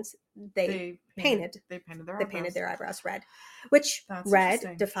defiance, they painted their eyebrows red. Which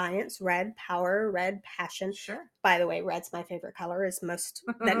red, defiance, red power, red passion. Sure. By the way, red's my favorite color, as most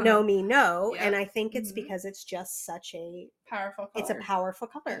that know me know. Yep. And I think it's because it's just such a powerful color. It's a powerful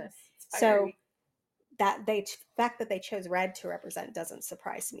color. Yes, so the fact that they chose red to represent doesn't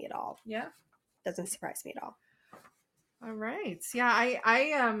surprise me at all. Yeah. Doesn't surprise me at all. All right. Yeah,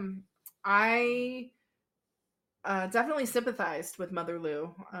 I definitely sympathized with Mother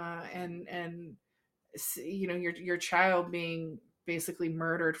Lu, and your child being basically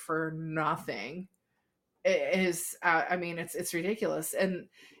murdered for nothing is it's ridiculous. And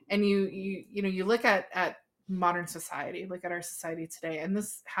you look at modern society, look at our society today, and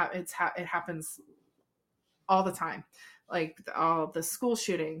it happens all the time. Like all the school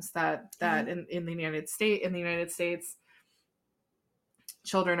shootings that in the United States,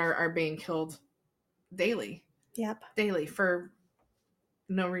 children are being killed daily. Yep. Daily for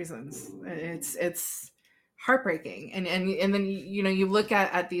no reasons. It's heartbreaking. And then you look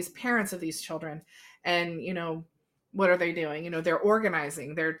at these parents of these children, and what are they doing? They're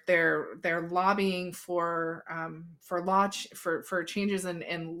organizing. They're lobbying for changes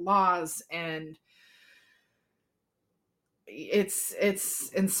in laws, and it's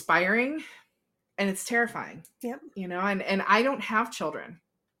inspiring, and it's terrifying. Yep. And I don't have children,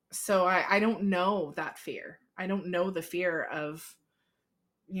 so I don't know that fear. I don't know the fear of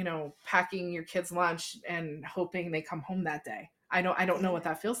packing your kids' lunch and hoping they come home that day. I don't know what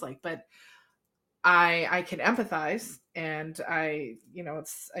that feels like, but I can empathize, and I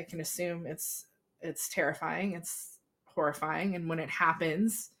can assume it's terrifying, it's horrifying, and when it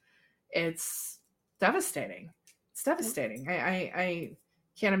happens, it's devastating. It's devastating. I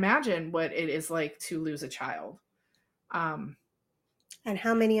can't imagine what it is like to lose a child. And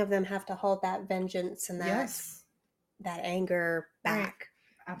how many of them have to hold that vengeance and that anger back? Right.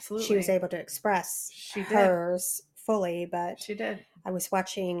 Absolutely. She was able to express hers fully, but she did. I was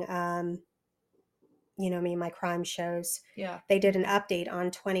watching, me, my crime shows. Yeah. They did an update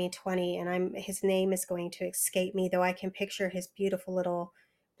on 2020, and his name is going to escape me, though I can picture his beautiful little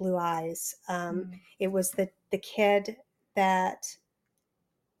blue eyes. It was the kid that,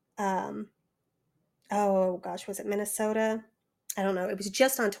 was it Minnesota? I don't know. It was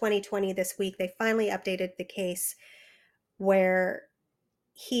just on 2020 this week. They finally updated the case where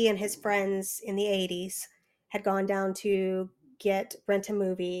he and his friends in the 80s had gone down to rent a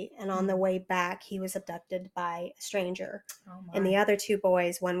movie, and on the way back he was abducted by a stranger. And the other two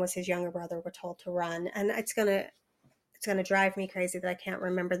boys, one was his younger brother, were told to run. And it's gonna drive me crazy that I can't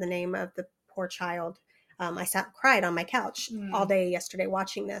remember the name of the poor child. I sat and cried on my couch all day yesterday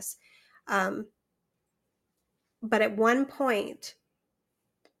watching this. But at one point,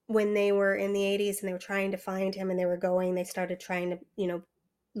 when they were in the 80s and they were trying to find him, and they started trying to,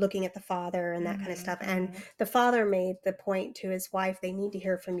 looking at the father and that kind of stuff. And the father made the point to his wife, they need to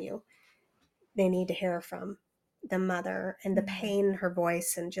hear from you. They need to hear from the mother, and the pain in her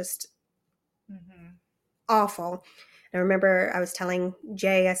voice, and just awful. And I remember I was telling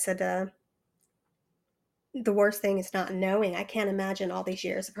Jay, I said, the worst thing is not knowing. I can't imagine all these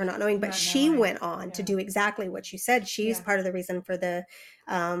years of her not knowing, but she went on to do exactly what you said. She's part of the reason for the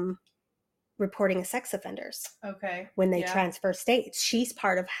reporting of sex offenders. Okay. When they transfer states, she's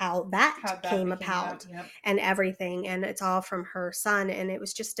part of how that came about. Yep. And everything. And it's all from her son. And it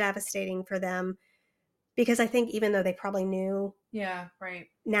was just devastating for them, because I think even though they probably knew,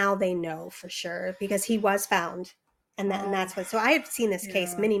 now they know for sure, because he was found. And that's what, so I have seen this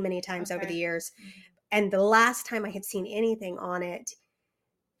case many, many times over the years. And the last time I had seen anything on it,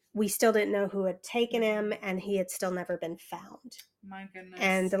 we still didn't know who had taken him, and he had still never been found. My goodness.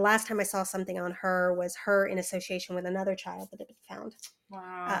 And the last time I saw something on her was her in association with another child that had been found.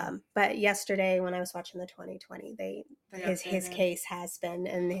 Wow. But yesterday when I was watching the 2020, his case has been,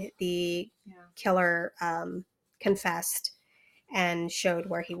 and the killer confessed and showed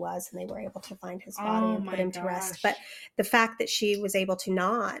where he was, and they were able to find his body and put him to rest. But the fact that she was able to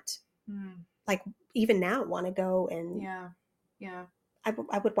not, like, even now want to go and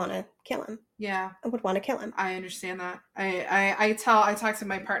I would want to kill him. Yeah. I would want to kill him. I understand that. I talk to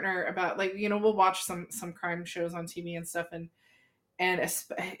my partner about, like, we'll watch some crime shows on TV and stuff, and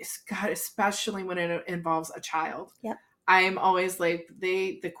especially when it involves a child. Yep. I am always like,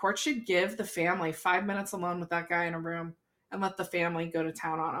 the court should give the family 5 minutes alone with that guy in a room and let the family go to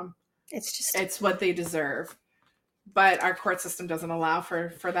town on him. It's what they deserve. But our court system doesn't allow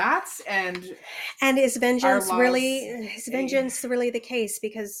for that, and is vengeance really the case?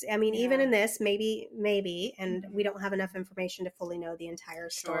 Because even in this, maybe, and we don't have enough information to fully know the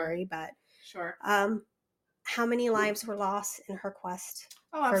entire story. But how many lives were lost in her quest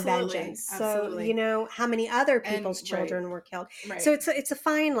for vengeance? Absolutely. So how many other people's children were killed? Right. So it's a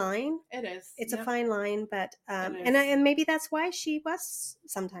fine line. It is. It's a fine line, but and maybe that's why she was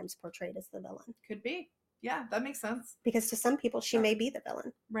sometimes portrayed as the villain. Could be. Yeah, that makes sense. Because to some people, she may be the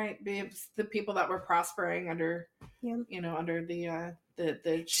villain. Right. It's the people that were prospering under, under the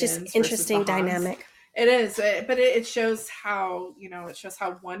it's just interesting dynamic. It is, but it shows how,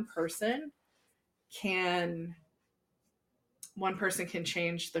 one person can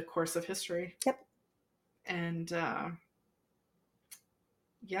change the course of history. Yep. And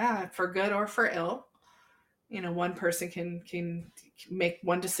for good or for ill. One person can make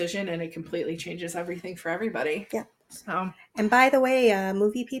one decision, and it completely changes everything for everybody. Yeah. So, And by the way,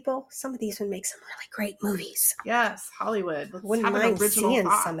 movie people, some of these would make some really great movies. yes, Hollywood. Let's Wouldn't have an mind original seeing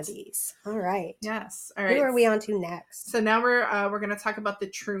thought. some of these. All right. Yes. All right. Who are we on to next? So now we're going to talk about the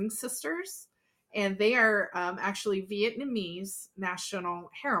Trung sisters, and they are actually Vietnamese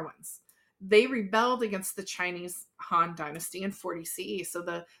national heroines. They rebelled against the Chinese Han Dynasty in 40 CE. So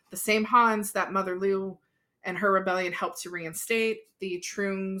the same Hans that Mother Lu and her rebellion helped to reinstate, the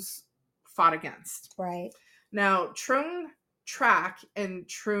Trungs fought against. Right. Now, Trung Trac and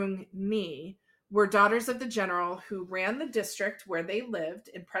Trung Ni were daughters of the general who ran the district where they lived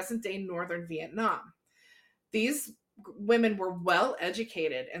in present-day northern Vietnam. These women were well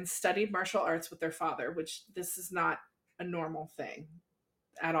educated and studied martial arts with their father, which this is not a normal thing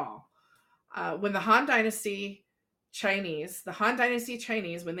at all. When the Han Dynasty Chinese,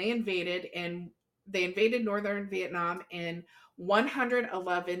 when they invaded northern Vietnam in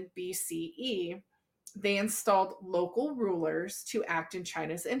 111 BCE, they installed local rulers to act in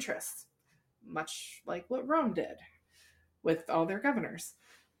China's interests, much like what Rome did with all their governors.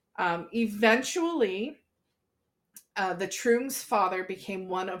 Eventually, the Trung's father became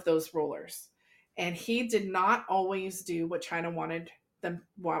one of those rulers, and he did not always do what China wanted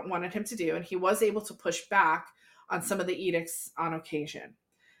him to do, and he was able to push back on some of the edicts on occasion.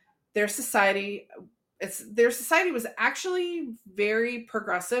 Their society was actually very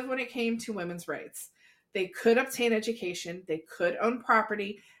progressive when it came to women's rights. They could obtain education, they could own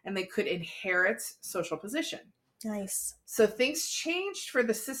property, and they could inherit social position. Nice. So things changed for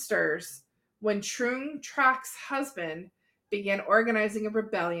the sisters when Trung Trac's husband began organizing a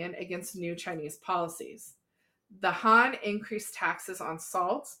rebellion against new Chinese policies. The Han increased taxes on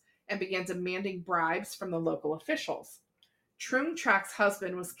salt and began demanding bribes from the local officials. Trung Trac's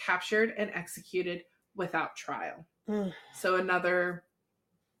husband was captured and executed without trial. So another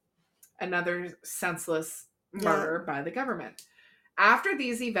senseless murder by the government. After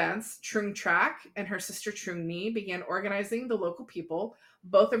these events, Trung Trac and her sister Trung Ni began organizing the local people,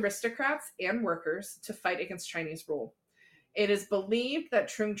 both aristocrats and workers, to fight against Chinese rule. It is believed that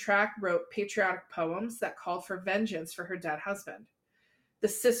Trung Trac wrote patriotic poems that called for vengeance for her dead husband. The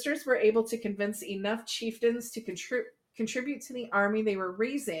sisters were able to convince enough chieftains to contribute to the army they were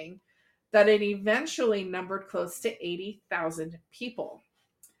raising that it eventually numbered close to 80,000 people.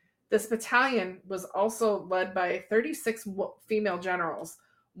 This battalion was also led by 36 female generals,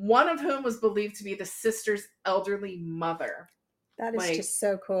 one of whom was believed to be the sisters' elderly mother. That is just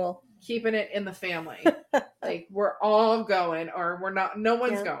so cool. Keeping it in the family. We're all going, or we're not, no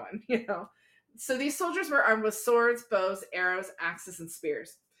one's going, So these soldiers were armed with swords, bows, arrows, axes, and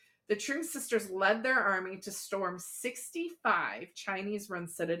spears. The Trung sisters led their army to storm 65 Chinese-run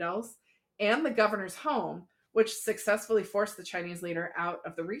citadels and the governor's home, which successfully forced the Chinese leader out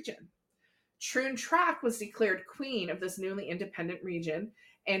of the region. Trung Trac was declared queen of this newly independent region,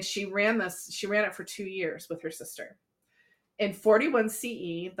 and she ran it for 2 years with her sister. In 41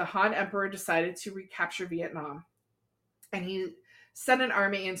 CE, the Han Emperor decided to recapture Vietnam, and he sent an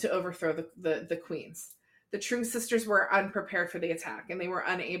army in to overthrow the queens. The Trung sisters were unprepared for the attack, and they were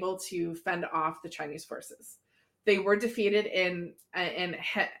unable to fend off the Chinese forces. They were defeated in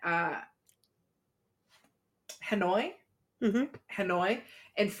Hanoi, Hanoi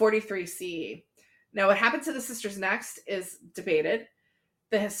in 43 CE. Now, what happened to the sisters next is debated.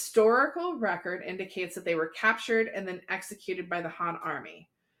 The historical record indicates that they were captured and then executed by the Han army.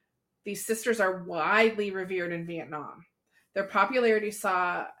 These sisters are widely revered in Vietnam. Their popularity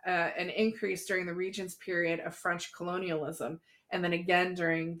saw an increase during the region's period of French colonialism, and then again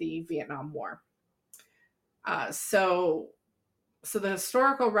during the Vietnam War. So the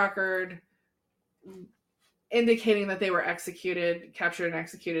historical record indicating that they were captured and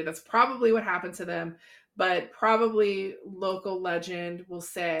executed, that's probably what happened to them. But probably local legend will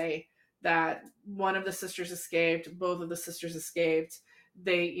say that one of the sisters escaped, both of the sisters escaped.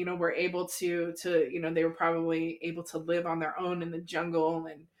 They, were able to, they were probably able to live on their own in the jungle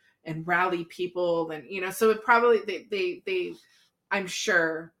and rally people. And, so it probably, they, I'm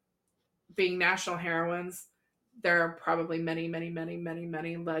sure, being national heroines, there are probably many, many, many, many,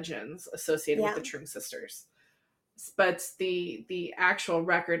 many legends associated with the Trung sisters. But the actual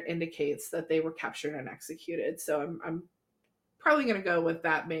record indicates that they were captured and executed. So I'm probably going to go with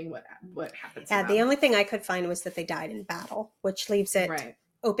that being what happened to them. The only thing I could find was that they died in battle, which leaves it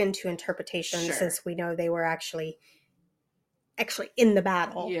open to interpretation, since we know they were actually in the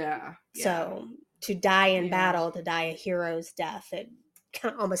battle. Yeah. So to die in battle, to die a hero's death, it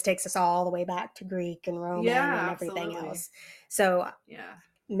kind of almost takes us all the way back to Greek and Roman and everything else. So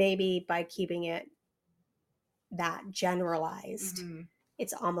maybe by keeping it that generalized,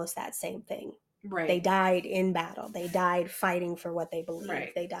 it's almost that same thing. Right. They died in battle. They died fighting for what they believed.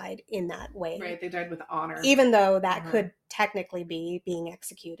 Right. They died in that way. Right. They died with honor. Even though that could technically be being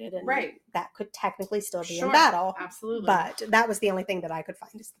executed, and that could technically still be in battle. Absolutely. But that was the only thing that I could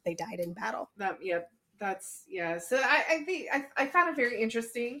find, is that they died in battle. So I think I found it very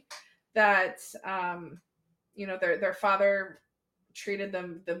interesting that their father treated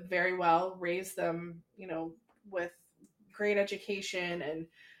them very well, raised them, with great education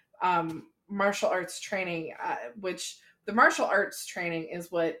and martial arts training, which the martial arts training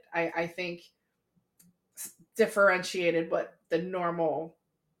is what I think differentiated what the normal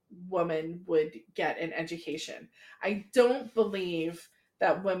woman would get in education. I don't believe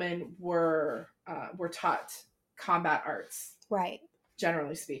that women were taught combat arts, right?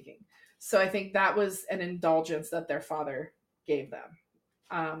 Generally speaking. So I think that was an indulgence that their father gave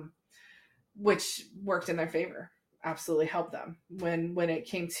them, which worked in their favor. Absolutely helped them when it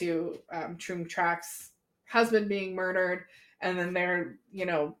came to Troom Track's husband being murdered, and then they're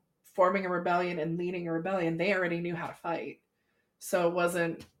forming a rebellion and leading a rebellion. They already knew how to fight, so it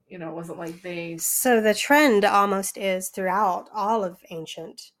wasn't like they. So the trend almost is throughout all of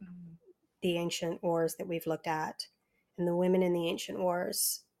the ancient wars that we've looked at, and the women in the ancient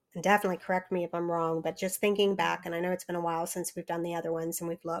wars. And definitely correct me if I'm wrong, but just thinking back, and I know it's been a while since we've done the other ones and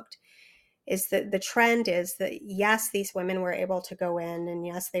we've looked, is that the trend is that, yes, these women were able to go in, and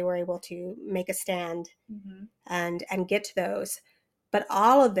yes, they were able to make a stand and get to those, but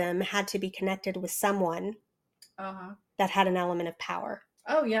all of them had to be connected with someone that had an element of power.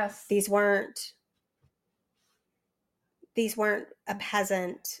 Oh, yes. These weren't a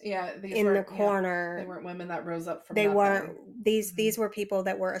peasant in the corner. They weren't women that rose up from They nothing. weren't these were people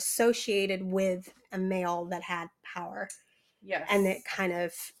that were associated with a male that had power. Yes. And it kind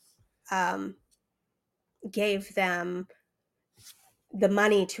of gave them the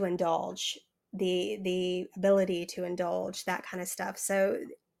money to indulge, the ability to indulge, that kind of stuff. So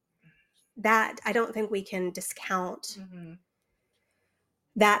that, I don't think we can discount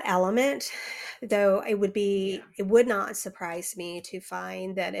that element, though it would not surprise me to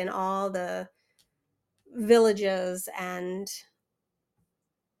find that in all the villages and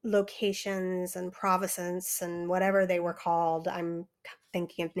locations and provinces and whatever they were called, I'm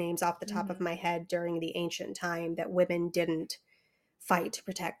thinking of names off the top of my head, during the ancient time, that women didn't fight to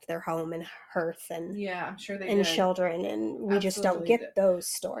protect their home and hearth and I'm sure they and did. children, and we just don't get those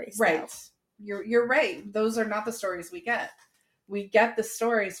stories, right? Though. You're right. Those are not the stories we get. We get the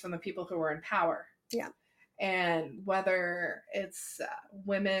stories from the people who were in power. Yeah. And whether it's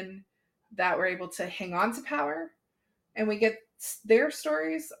women that were able to hang on to power, and we get their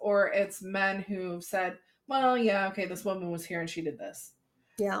stories, or it's men who said, well, yeah, okay, this woman was here and she did this.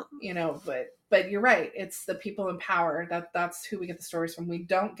 Yeah. But you're right. It's the people in power that's who we get the stories from. We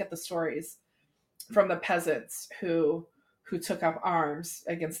don't get the stories from the peasants who took up arms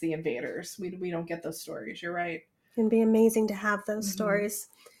against the invaders. We don't get those stories. You're right. It'd be amazing to have those stories,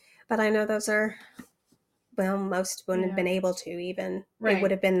 but I know those are, well, most wouldn't have been able to even. Right. It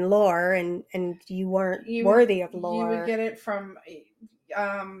would have been lore, and you weren't worthy of lore. You would get it from,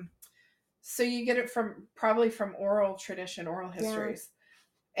 so you get it probably from oral tradition, oral histories.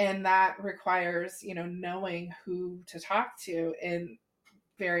 Yeah. And that requires, knowing who to talk to in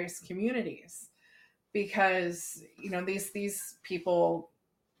various communities, because, these people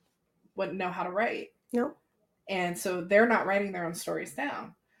wouldn't know how to write. Nope. And so they're not writing their own stories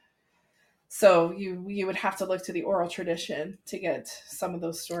down. So you would have to look to the oral tradition to get some of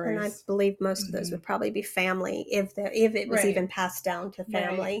those stories. And I believe most of those would probably be family, if it was even passed down to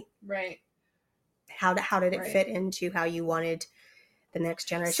family. Right. How did it fit into how you wanted the next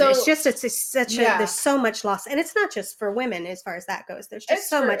generation? So, there's so much loss, and it's not just for women as far as that goes. There's just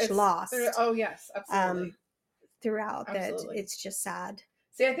so much loss. Oh yes, absolutely. Throughout that, it's just sad.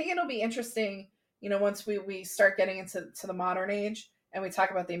 See, I think it'll be interesting, once we start getting into the modern age and we talk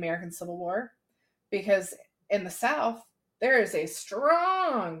about the American Civil War, because in the South there is a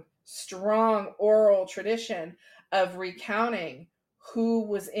strong oral tradition of recounting who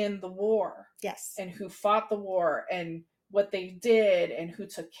was in the war. Yes. And who fought the war and what they did and who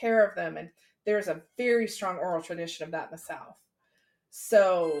took care of them. And there's a very strong oral tradition of that in the South.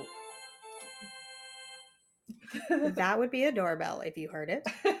 So that would be a doorbell if you heard it.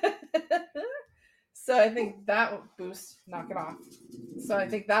 So I think that would boost, knock it off. So I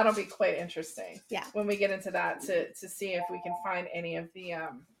think that'll be quite interesting. Yeah. When we get into that, to see if we can find any of the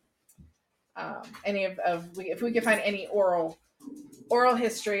if we can find any oral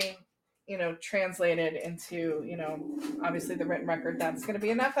history, translated into, obviously the written record. That's going to be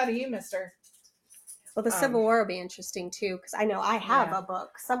enough out of you, mister. Well, the Civil War will be interesting too, because I know I have a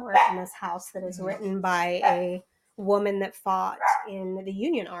book somewhere in this house that is written by a woman that fought in the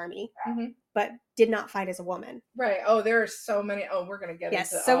Union Army, but did not fight as a woman. Right. Oh, there are so many. Oh, we're going to get into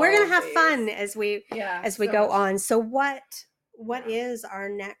so we're going to have these. fun as we go on. So what is our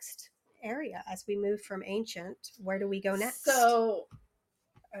next area as we move from ancient? Where do we go next? So,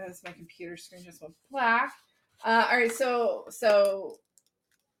 as my computer screen just went black. All right. So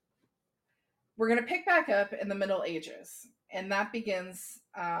we're going to pick back up in the Middle Ages, and that begins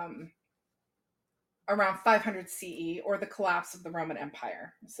around 500 CE, or the collapse of the Roman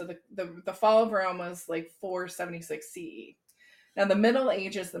Empire. So the fall of Rome was like 476 CE. Now the Middle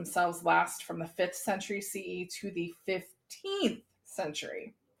Ages themselves last from the 5th century CE to the 15th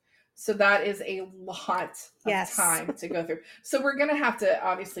century. So that is a lot of time to go through. So we're going to have to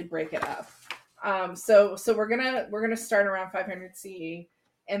obviously break it up. So we're gonna start around 500 CE,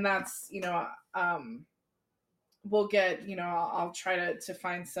 and that's we'll get I'll try to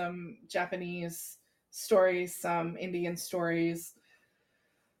find some Japanese stories, some Indian stories,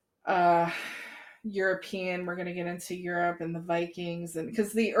 European. We're going to get into Europe and the Vikings, and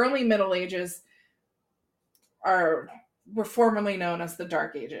because the early Middle Ages were formerly known as the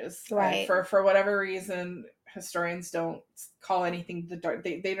Dark Ages, right? For whatever reason, historians don't call anything the dark.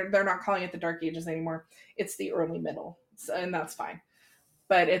 They're not calling it the Dark Ages anymore. It's the early middle, and that's fine.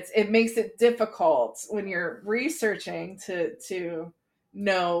 But it makes it difficult when you're researching to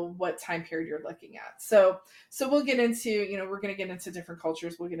know what time period you're looking at. So we'll get into, we're going to get into different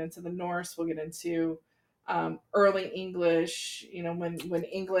cultures. We'll get into the Norse. We'll get into early English, when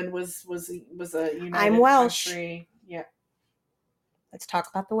England was a united Welsh. country. Yeah. Let's talk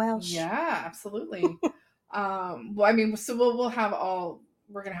about the Welsh. Yeah, absolutely. Well, I mean, so we're going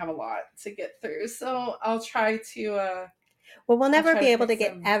to have a lot to get through. So I'll try to, well, we'll never be able to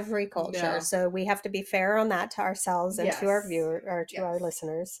get every culture, so we have to be fair on that to ourselves and to our viewers or to our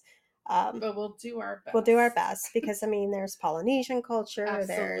listeners. But we'll do our best. We'll do our best because there's Polynesian culture,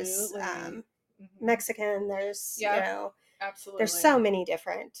 there's Mexican, there's absolutely. There's so many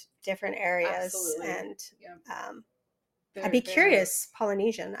different areas, absolutely. And I'd be curious.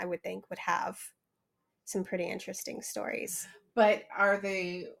 Polynesian, I would think, would have some pretty interesting stories. But are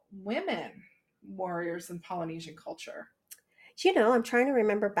they women warriors in Polynesian culture? I'm trying to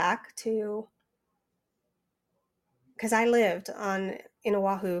remember back to, because I lived in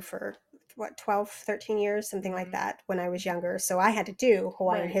Oahu for 12, 13 years, something like that when I was younger. So I had to do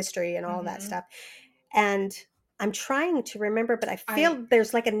Hawaiian history and all that stuff. And I'm trying to remember, but I feel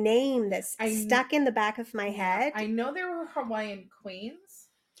there's like a name that's stuck in the back of my head. I know there were Hawaiian queens.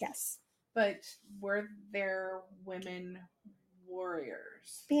 Yes. But were there women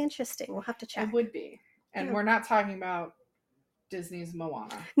warriors? Be interesting. We'll have to check. It would be. And we're not talking about Disney's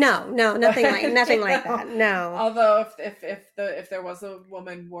Moana. No, nothing like that. No. Although if there was a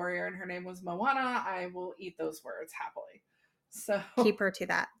woman warrior and her name was Moana, I will eat those words happily. So keep her to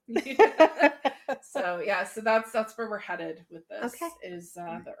that. So that's where we're headed with this. Okay. Is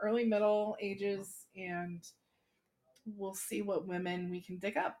the early Middle Ages, and we'll see what women we can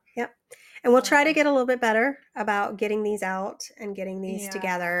dig up. Yep. And we'll try to get a little bit better about getting these out and getting these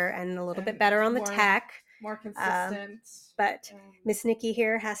together, and a little bit better on the tech. More consistent. But Miss Nikki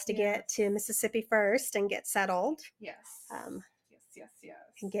here has to get to Mississippi first and get settled. Yes. Yes.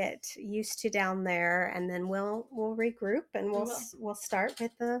 And get used to down there, and then we'll regroup, and we'll start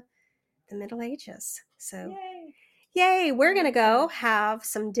with the Middle Ages. So yay, we're gonna go have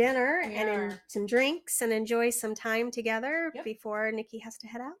some dinner and some drinks and enjoy some time together before Nikki has to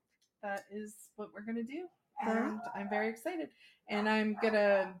head out. That is what we're gonna do, and I'm very excited. And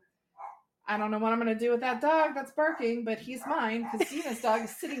I don't know what I'm going to do with that dog that's barking, but he's mine because Dina's dog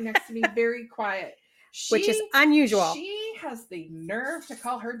is sitting next to me very quiet. Which is unusual. She has the nerve to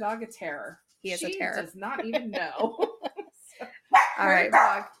call her dog a terror. He is a terror. She does not even know. Her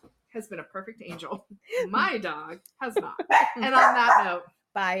dog has been a perfect angel. My dog has not. And on that note,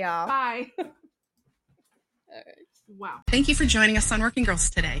 bye, y'all. Bye. Wow. Thank you for joining us on Working Girls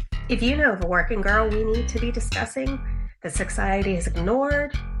today. If you know of a working girl we need to be discussing that society has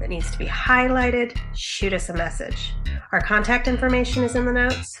ignored, that needs to be highlighted, shoot us a message. Our contact information is in the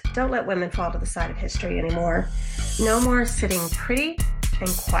notes. Don't let women fall to the side of history anymore. No more sitting pretty and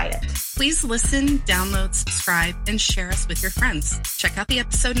quiet. Please listen, download, subscribe, and share us with your friends. Check out the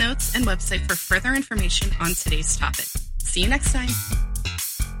episode notes and website for further information on today's topic. See you next time.